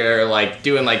Andrea are like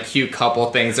doing like cute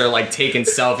couple things. They're like taking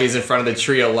selfies in front of the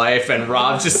Tree of Life, and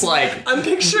Rob's just like. I'm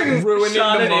picturing Ruining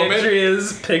Sean the and moment.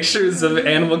 Andrea's pictures of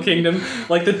Animal Kingdom,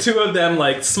 like the 2 of them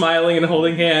like smiling and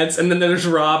holding hands, and then there's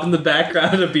Rob in the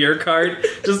background at a beer cart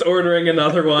just ordering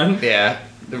another one. Yeah.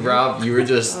 Rob, you were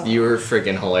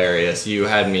freaking hilarious. You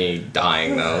had me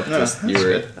dying though.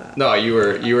 You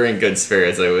were in good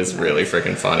spirits. It was really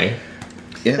freaking funny.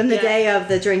 Yeah. Then the Yeah. day of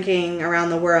the drinking around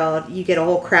the world, you get a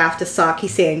whole craft of sake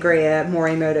sangria at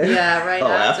Morimoto. Yeah, right Oh,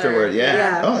 afterward, yeah.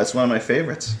 Yeah. Oh, that's one of my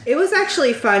favorites. It was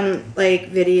actually fun, like,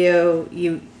 video,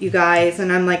 you guys,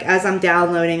 and I'm like, as I'm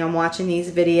downloading, I'm watching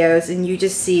these videos, and you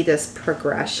just see this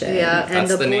progression. Yeah. And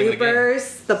That's the name of the game.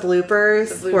 the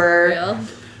bloopers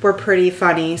were pretty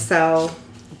funny, so.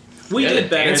 We Yeah, did the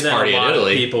better dance than party a in lot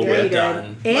Italy. of people Yeah, would you have did.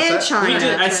 done. What's And that? China. We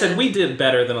did. I said we did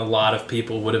better than a lot of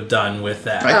people would have done with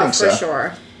that. I Oh, think for so.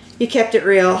 sure. You kept it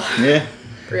real. Yeah.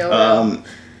 Real.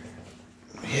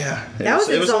 Yeah. It That was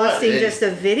it a lot. exhausting just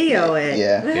to video it.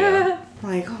 Yeah. Yeah.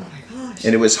 Like, oh my gosh.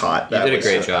 And it was hot. You That did a was-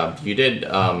 great job. You did.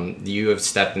 You have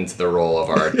stepped into the role of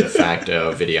our de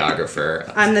facto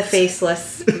videographer. I'm the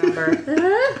faceless member.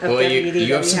 Of Well, you WDW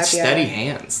have some Happy steady Hour.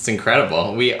 hands. It's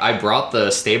incredible. I brought the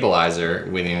stabilizer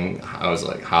with me. I was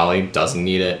like, Holly doesn't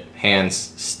need it. Hands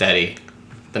steady.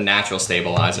 The natural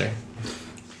stabilizer.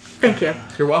 Thank you.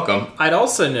 You're welcome. I'd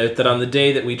also note that on the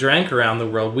day that we drank around the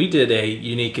world, we did a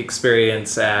unique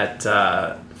experience at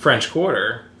French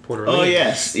Quarter, Port Orleans. Oh,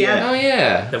 yes. Yeah. Oh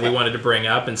yeah. That we wanted to bring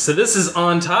up, and so this is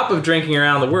on top of drinking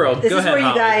around the world. This Go is ahead, where you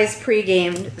Holly. guys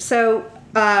pre-gamed. So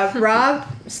Rob,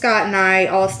 Scott, and I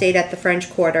all stayed at the French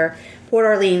Quarter, Port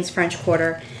Orleans French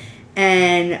Quarter,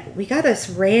 and we got this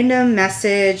random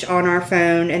message on our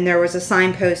phone, and there was a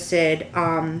sign posted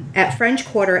at French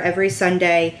Quarter every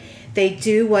Sunday. They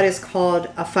do what is called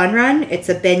a fun run. It's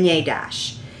a beignet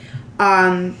dash.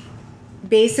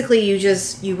 Basically,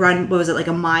 you run, what was it, like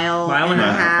a mile and a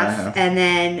half, and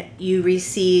then you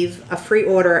receive a free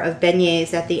order of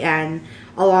beignets at the end,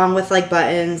 along with like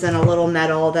buttons and a little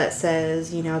medal that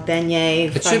says,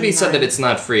 beignet. It should be said that it's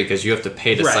not free because you have to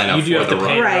pay to sign up You do for have the to pay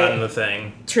run. to Right. run the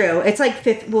thing. True. It's like,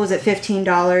 what was it,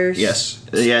 $15? Yes.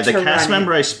 Yeah, the to cast run it.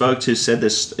 member I spoke to said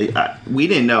this. We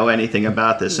didn't know anything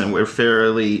about this, and we're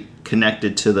fairly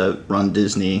connected to the Run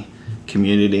Disney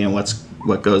community and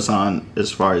what goes on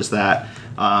as far as that.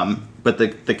 But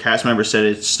the cast member said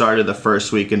it started the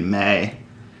first week in May.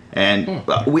 And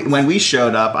when we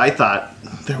showed up, I thought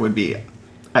there would be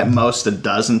at most a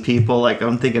dozen people. Like,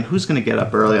 I'm thinking, who's going to get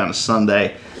up early on a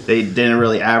Sunday? They didn't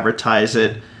really advertise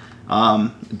it.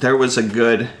 There was a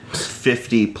good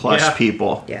 50 plus Yeah.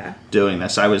 people Yeah. doing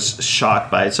this. I was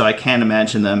shocked by it, so I can't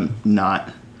imagine them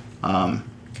not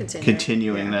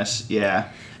continuing this. Yeah.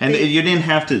 And you didn't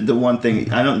have to. The one thing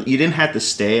you didn't have to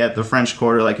stay at the French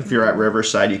Quarter. Like if you're at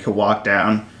Riverside, you could walk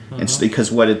down, and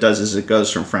because what it does is it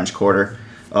goes from French Quarter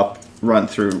up, run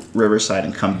through Riverside,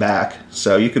 and come back.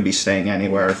 So you could be staying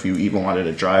anywhere. If you even wanted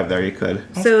to drive there, you could.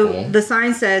 So cool. the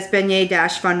sign says Beignet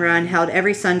Dash Fun Run held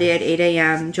every Sunday at 8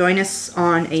 a.m. Join us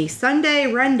on a Sunday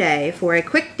run day for a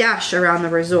quick dash around the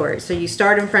resort. So you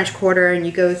start in French Quarter and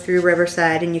you go through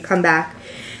Riverside and you come back.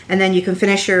 And then you can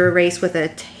finish your race with a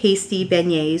tasty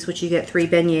beignets, which you get 3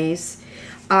 beignets.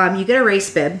 You get a race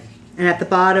bib. And at the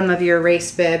bottom of your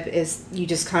race bib is you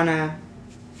just kind of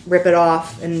rip it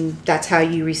off. And that's how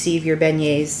you receive your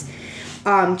beignets.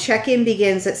 Check-in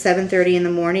begins at 7:30 in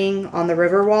the morning on the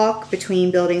Riverwalk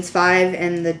between Buildings 5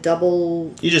 and the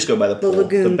double. You just go by the pool,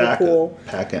 lagoon, the pool.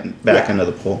 back end Yeah. of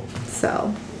the pool.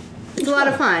 So it's a lot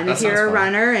of fun That if you're sounds a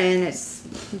fun. runner, and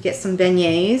you get some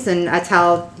beignets, and that's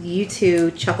how you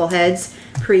two chuckleheads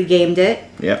pre-gamed it.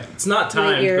 Yep. It's not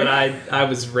timed, Your- but I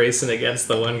was racing against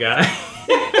the one guy.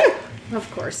 Of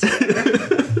course.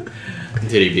 Did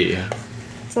he beat you?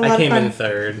 It's a lot I of came fun. in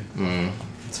third.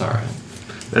 It's alright.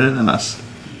 Better than us.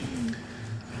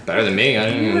 Better than me. I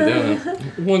didn't even do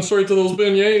it. Went straight to those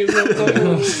beignets.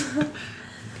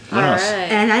 All What else?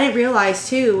 right. And I didn't realize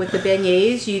too with the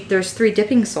beignets, there's 3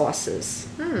 dipping sauces.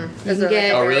 Is You there can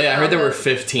get- Oh really? I heard there were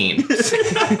 15.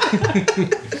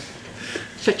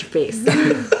 Shut your face.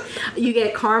 You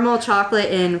get caramel, chocolate,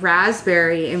 and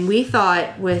raspberry, and we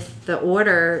thought with the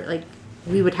order, like,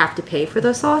 we would have to pay for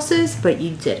the sauces, but you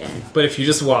didn't. But if you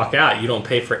just walk out, you don't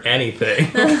pay for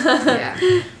anything. Yeah.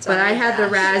 But I had the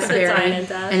Dash. raspberry, Dine and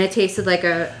dash. and it tasted like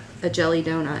a jelly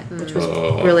donut, which was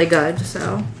Oh. really good.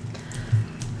 So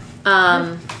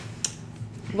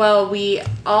Well, we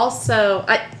also.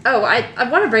 I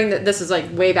want to bring this is like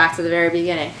way back to the very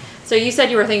beginning. So you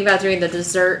said you were thinking about doing the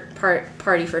dessert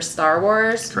party for Star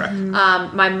Wars. Correct.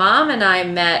 My mom and I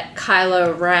met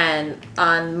Kylo Ren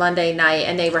on Monday night,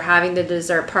 and they were having the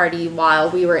dessert party while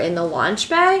we were in the launch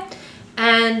bay.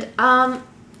 And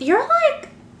you're like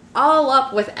all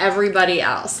up with everybody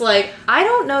else. Like, I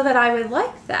don't know that I would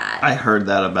like that. I heard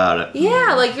that about it.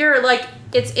 Yeah, like you're like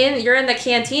you're in the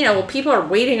cantina. Well, people are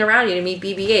waiting around you to meet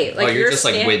BB-8. Like Oh, you're just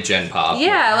like stand- with Gen Pop.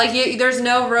 Yeah, like there's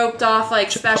no roped off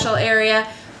like special area.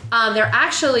 They're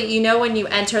actually, when you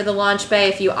enter the launch bay,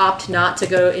 if you opt not to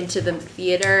go into the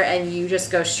theater and you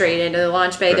just go straight into the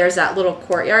launch bay, there's that little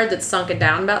courtyard that's sunken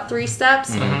down about 3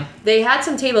 steps. They had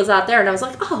some tables out there, and I was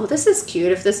like, oh, this is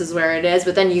cute if this is where it is.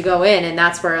 But then you go in, and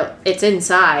that's where it's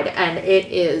inside, and it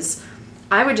is...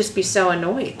 I would just be so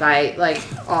annoyed by, like,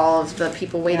 all of the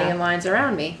people waiting in lines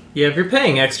around me. Yeah, if you're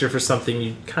paying extra for something,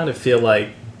 you kind of feel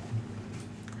like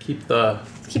keep the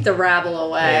rabble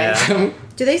away. Yeah.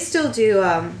 Do they still do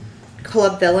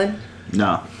Club Villain?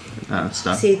 No, it's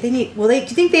not. See, they need. Well, do you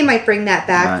think they might bring that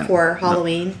back for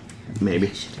Halloween?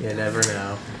 Maybe. You never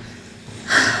know.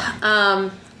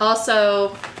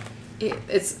 Also,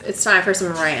 it's time for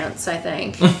some rants, I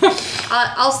think.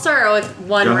 I'll start with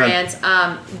one Go rant.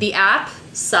 ahead. The app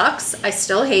sucks. I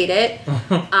still hate it.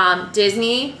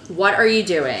 Disney, what are you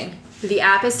doing? The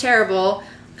app is terrible,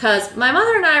 because my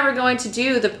mother and I were going to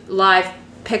do the live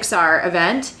Pixar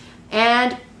event,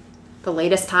 and the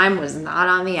latest time was not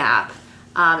on the app.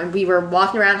 And we were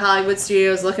walking around Hollywood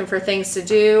Studios looking for things to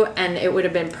do, and it would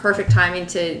have been perfect timing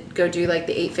to go do like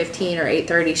the 8:15 or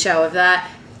 8:30 show of that.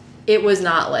 It was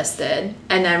not listed.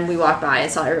 And then we walked by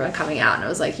and saw everyone coming out, and I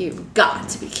was like, you've got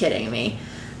to be kidding me.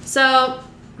 So,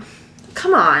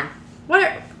 come on.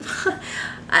 What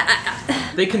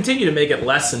They continue to make it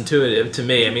less intuitive to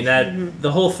me. I mean, that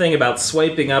the whole thing about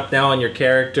swiping up now on your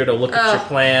character to look at your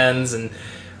plans and,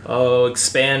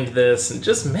 expand this, and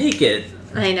just make it.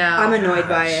 I know. I'm annoyed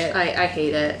by it. I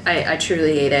hate it. I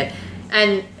truly hate it.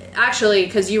 And actually,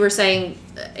 because you were saying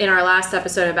in our last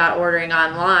episode about ordering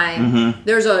online,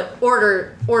 there's a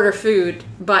order food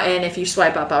button if you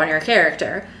swipe up on your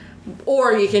character.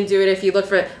 Or you can do it if you look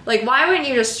for, like, why wouldn't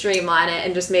you just streamline it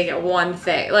and just make it one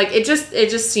thing? Like, it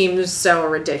just seems so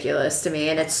ridiculous to me,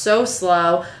 and it's so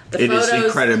slow. It is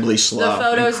incredibly slow. The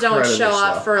photos don't Incredibly show slow.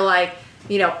 up for, like,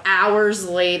 hours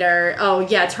later. Oh,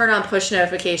 yeah, turn on push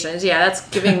notifications. Yeah, that's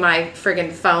giving my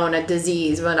friggin' phone a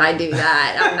disease when I do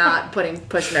that. I'm not putting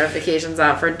push notifications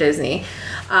out for Disney.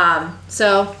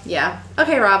 So, yeah.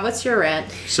 Okay, Rob, what's your rant?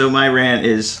 So my rant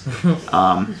is,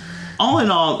 all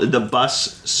in all, the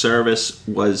bus service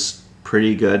was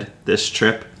pretty good this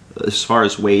trip, as far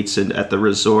as waits and at the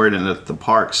resort and at the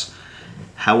parks.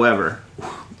 However,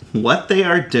 what they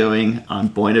are doing on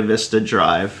Buena Vista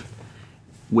Drive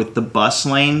with the bus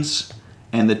lanes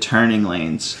and the turning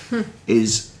lanes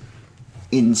is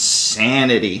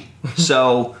insanity.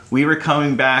 So we were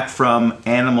coming back from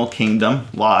Animal Kingdom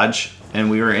Lodge,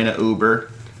 and we were in an Uber.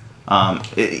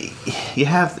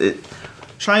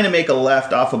 Trying to make a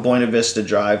left off of Buena Vista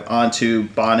Drive onto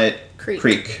Bonnet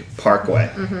Creek Parkway,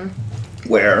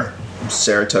 where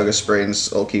Saratoga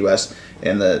Springs, Old Key West,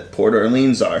 and the Port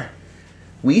Orleans are.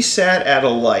 We sat at a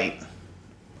light.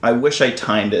 I wish I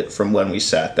timed it from when we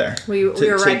sat there. We were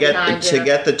right behind you. To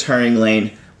get the turning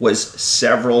lane was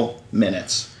several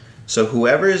minutes. So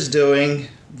whoever is doing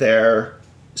their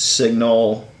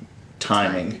signal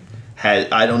timing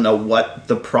I don't know what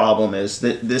the problem is.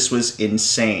 This was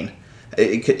insane.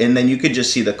 And then you could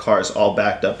just see the cars all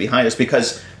backed up behind us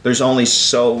because there's only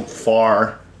so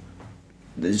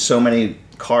many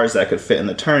cars that could fit in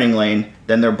the turning lane.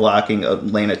 Then they're blocking a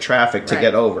lane of traffic to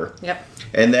get over. Yep.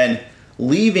 And then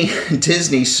leaving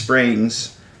Disney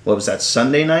Springs, what was that,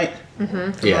 Sunday night?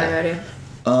 Mm-hmm. Yeah.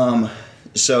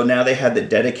 So now they had the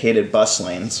dedicated bus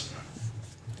lanes.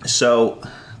 So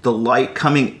the light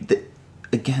coming,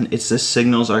 again, the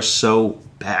signals are so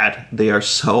bad. They are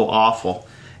so awful.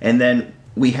 And then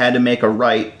we had to make a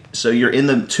right. So you're in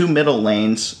the 2 middle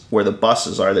lanes where the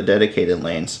buses are, the dedicated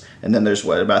lanes. And then there's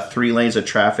about 3 lanes of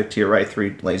traffic to your right,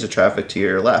 3 lanes of traffic to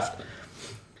your left.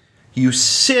 You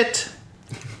sit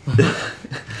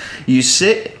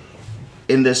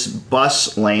in this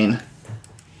bus lane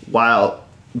while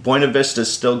Buena Vista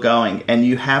is still going, and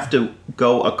you have to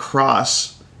go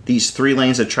across these 3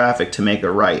 lanes of traffic to make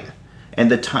a right. And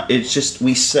the time, it's just,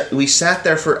 we sat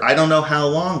there for I don't know how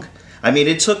long. I mean,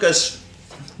 it took us,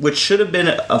 which should have been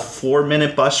a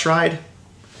 4-minute bus ride,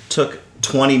 took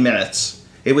 20 minutes.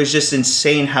 It was just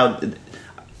insane how,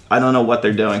 I don't know what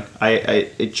they're doing.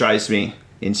 It drives me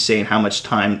insane how much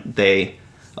time they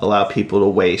allow people to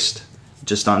waste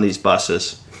just on these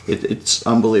buses. It's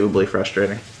unbelievably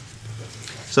frustrating.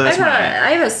 So that's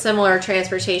I have a similar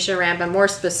transportation rant, but more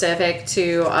specific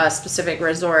to a specific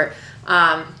resort.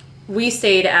 We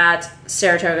stayed at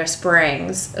Saratoga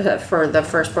Springs for the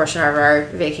first portion of our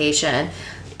vacation.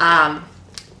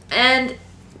 And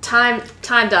time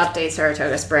to update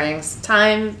Saratoga Springs.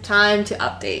 Time to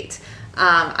update.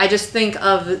 I just think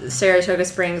of Saratoga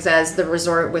Springs as the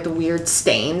resort with weird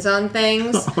stains on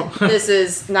things. This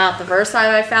is not the first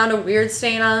time I found a weird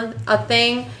stain on a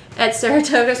thing. at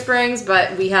Saratoga Springs,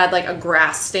 but we had like a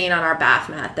grass stain on our bath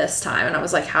mat this time. And I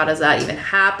was like, how does that even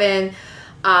happen?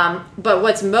 But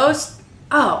what's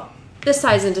this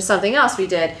ties into something else we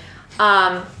did.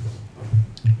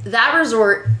 That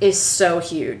resort is so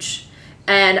huge.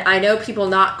 And I know people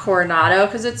not Coronado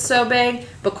because it's so big,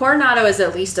 but Coronado is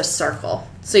at least a circle.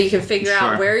 So you can figure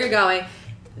out where you're going.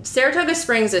 Saratoga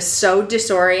Springs is so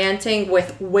disorienting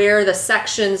with where the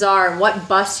sections are and what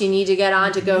bus you need to get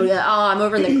on to go to, I'm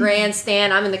over in the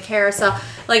grandstand, I'm in the carousel.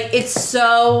 Like, it's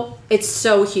so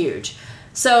huge.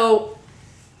 So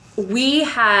we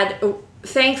had,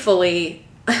 thankfully,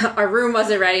 our room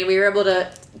wasn't ready. We were able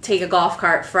to take a golf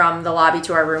cart from the lobby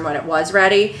to our room when it was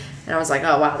ready. And I was like,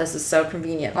 oh, wow, this is so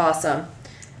convenient. Awesome.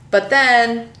 But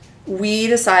then we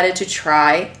decided to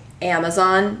try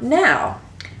Amazon Now,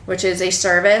 which is a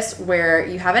service where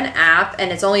you have an app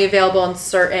and it's only available in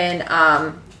certain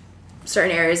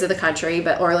areas of the country,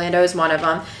 but Orlando is one of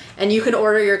them. And you can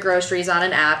order your groceries on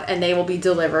an app and they will be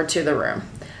delivered to the room.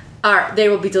 Or they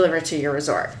will be delivered to your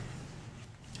resort.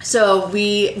 So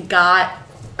we got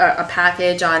a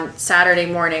package on Saturday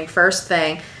morning, first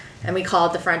thing, and we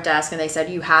called the front desk and they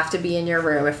said, you have to be in your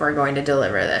room if we're going to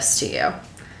deliver this to you.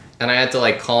 And I had to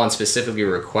like call and specifically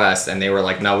request, and they were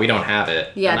like, no, we don't have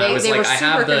it. Yeah, and they were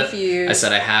super confused. I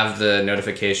said, I have the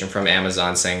notification from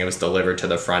Amazon saying it was delivered to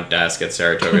the front desk at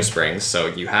Saratoga Springs, so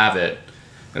you have it.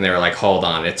 And they were like, hold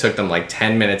on. It took them like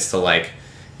 10 minutes to like,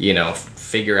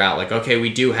 figure out like, okay,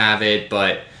 we do have it,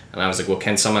 but... And I was like, well,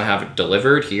 can someone have it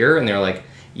delivered here? And they were like,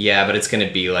 yeah, but it's going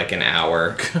to be like an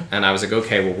hour. And I was like,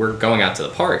 okay, well, we're going out to the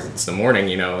park. It's the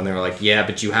morning, And they were like, yeah,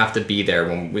 but you have to be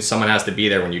there. Someone has to be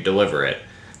there when you deliver it.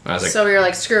 And I was like... So we were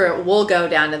like, screw it. We'll go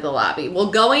down to the lobby. Well,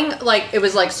 going, like, it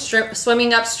was like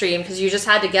swimming upstream because you just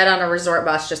had to get on a resort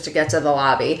bus just to get to the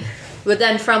lobby. But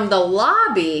then from the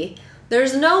lobby...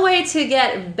 There's no way to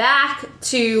get back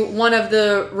to one of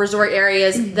the resort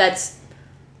areas that's...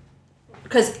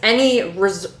 Because any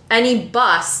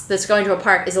bus that's going to a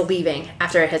park is leaving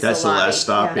after it hits the lobby. That's the last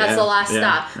stop, That's the last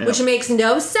stop, which makes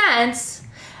no sense.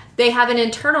 They have an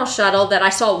internal shuttle that I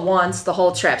saw once the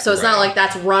whole trip. So it's not like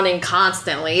that's running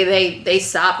constantly. They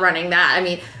stopped running that. I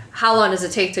mean, how long does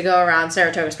it take to go around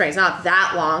Saratoga Springs? Not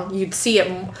that long. You'd see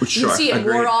it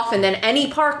more often than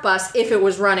any park bus if it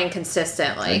was running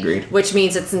consistently. Agreed. Which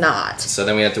means it's not. So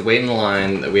then we had to wait in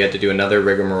line. We had to do another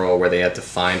rigmarole where they had to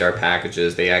find our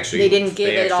packages. They didn't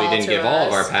give all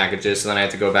of our packages. So then I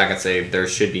had to go back and say there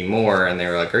should be more. And they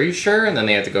were like, "Are you sure?" And then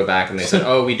they had to go back and they said,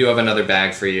 "Oh, we do have another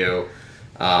bag for you."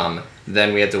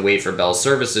 Then we had to wait for Bell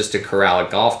Services to corral a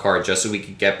golf cart just so we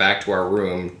could get back to our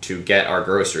room to get our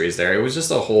groceries there. It was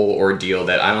just a whole ordeal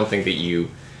that I don't think that you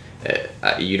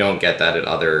don't get that at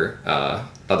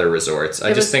other resorts.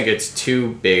 I just think it's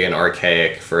too big and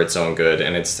archaic for its own good,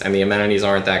 and the amenities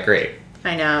aren't that great.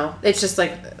 I know. It's just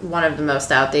like one of the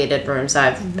most outdated rooms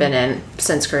I've been in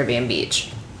since Caribbean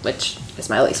Beach, which is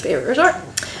my least favorite resort.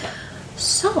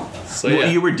 So yeah.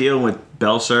 You were dealing with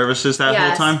Bell Services that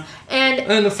whole time?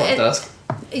 And the front desk.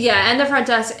 Yeah, and the front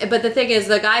desk. But the thing is,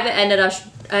 the guy that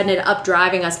ended up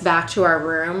driving us back to our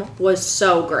room was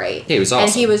so great. He was awesome.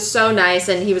 And he was so nice,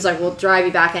 and he was like, we'll drive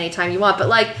you back anytime you want. But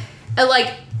like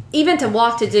even to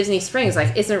walk to Disney Springs,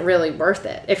 like, isn't really worth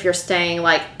it if you're staying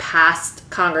like past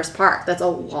Congress Park. That's a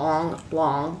long,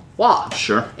 long walk.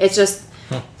 Sure. It's just...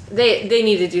 They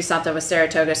need to do something with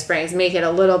Saratoga Springs, make it a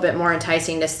little bit more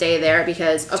enticing to stay there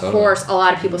because, of course, a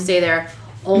lot of people stay there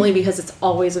only because it's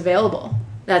always available.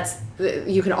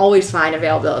 You can always find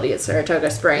availability at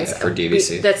Saratoga Springs. For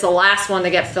DVC. That's the last one to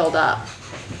get filled up.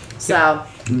 So.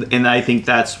 And I think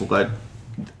that's what...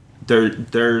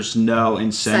 There's no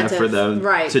incentive for them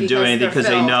to do anything because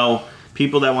they know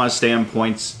people that want to stay on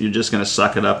points, you're just going to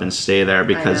suck it up and stay there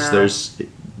because there's...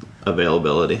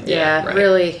 availability. Yeah, right.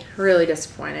 Really, really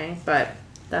disappointing, but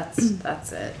that's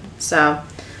it. So,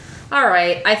 all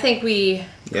right, I think we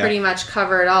pretty much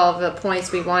covered all of the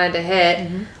points we wanted to hit.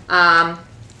 Mm-hmm.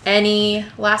 Any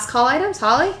last call items,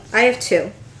 Holly? I have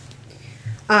two.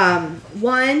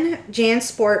 One,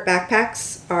 JanSport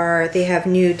backpacks they have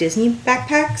new Disney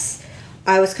backpacks.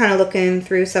 I was kind of looking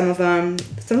through some of them.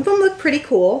 Some of them look pretty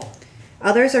cool.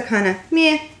 Others are kind of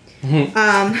meh.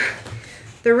 Mm-hmm.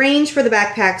 The range for the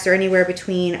backpacks are anywhere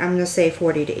between, I'm going to say,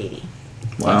 40 to 80.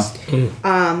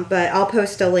 Wow. But I'll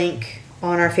post a link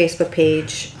on our Facebook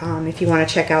page if you want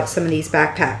to check out some of these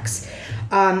backpacks.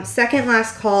 Second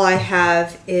last call I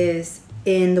have is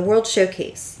in the World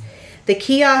Showcase. The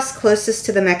kiosk closest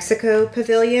to the Mexico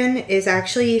Pavilion is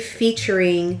actually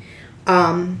featuring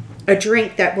a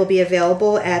drink that will be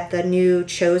available at the new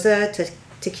Choza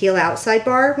Tequila Outside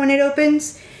Bar when it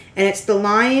opens. And it's the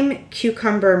lime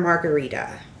cucumber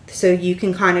margarita. so you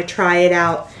can kind of try it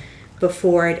out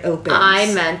before it opens.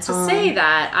 I meant to say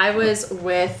that. I was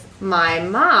with my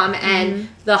mom, and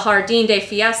the Jardín de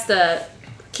Fiesta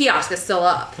kiosk is still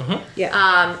up.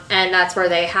 Yeah. And that's where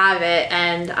they have it.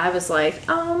 And I was like,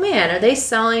 oh man, are they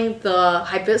selling the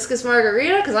hibiscus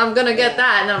margarita? Because I'm going to get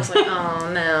that. And I was like,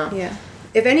 oh no. Yeah.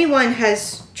 If anyone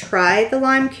has tried the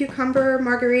lime cucumber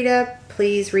margarita,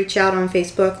 please reach out on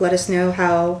Facebook. Let us know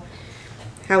how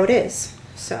it is.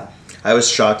 So I was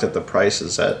shocked at the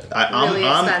prices. Really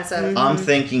expensive. I'm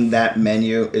thinking that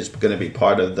menu is going to be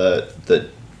part of the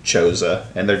Choza,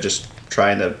 and they're just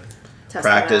trying to Test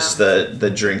practice it out. the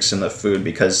drinks and the food,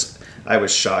 because I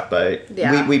was shocked by it.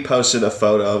 Yeah. We posted a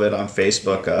photo of it on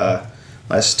Facebook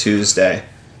last Tuesday.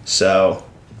 So,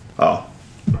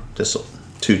 just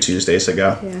 2 Tuesdays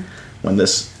ago, Yeah. when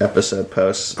this episode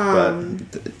posts.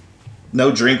 No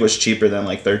drink was cheaper than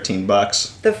like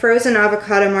 $13. the frozen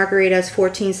avocado margarita is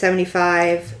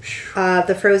 $14.75.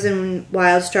 The frozen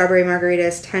wild strawberry margarita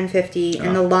is $10.50,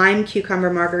 and the lime cucumber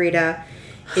margarita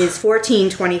is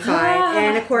 $14.25.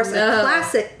 And of course, No. a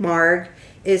classic marg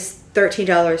is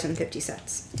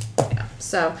 $13.50.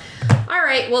 So, all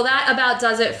right. Well, that about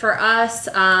does it for us.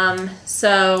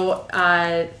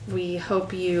 We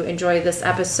hope you enjoyed this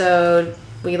episode.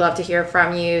 We love to hear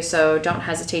from you, so don't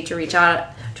hesitate to reach out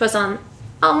to us on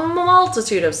a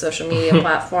multitude of social media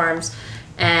platforms.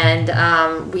 And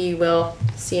we will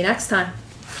see you next time.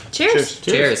 Cheers.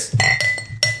 Cheers. Cheers.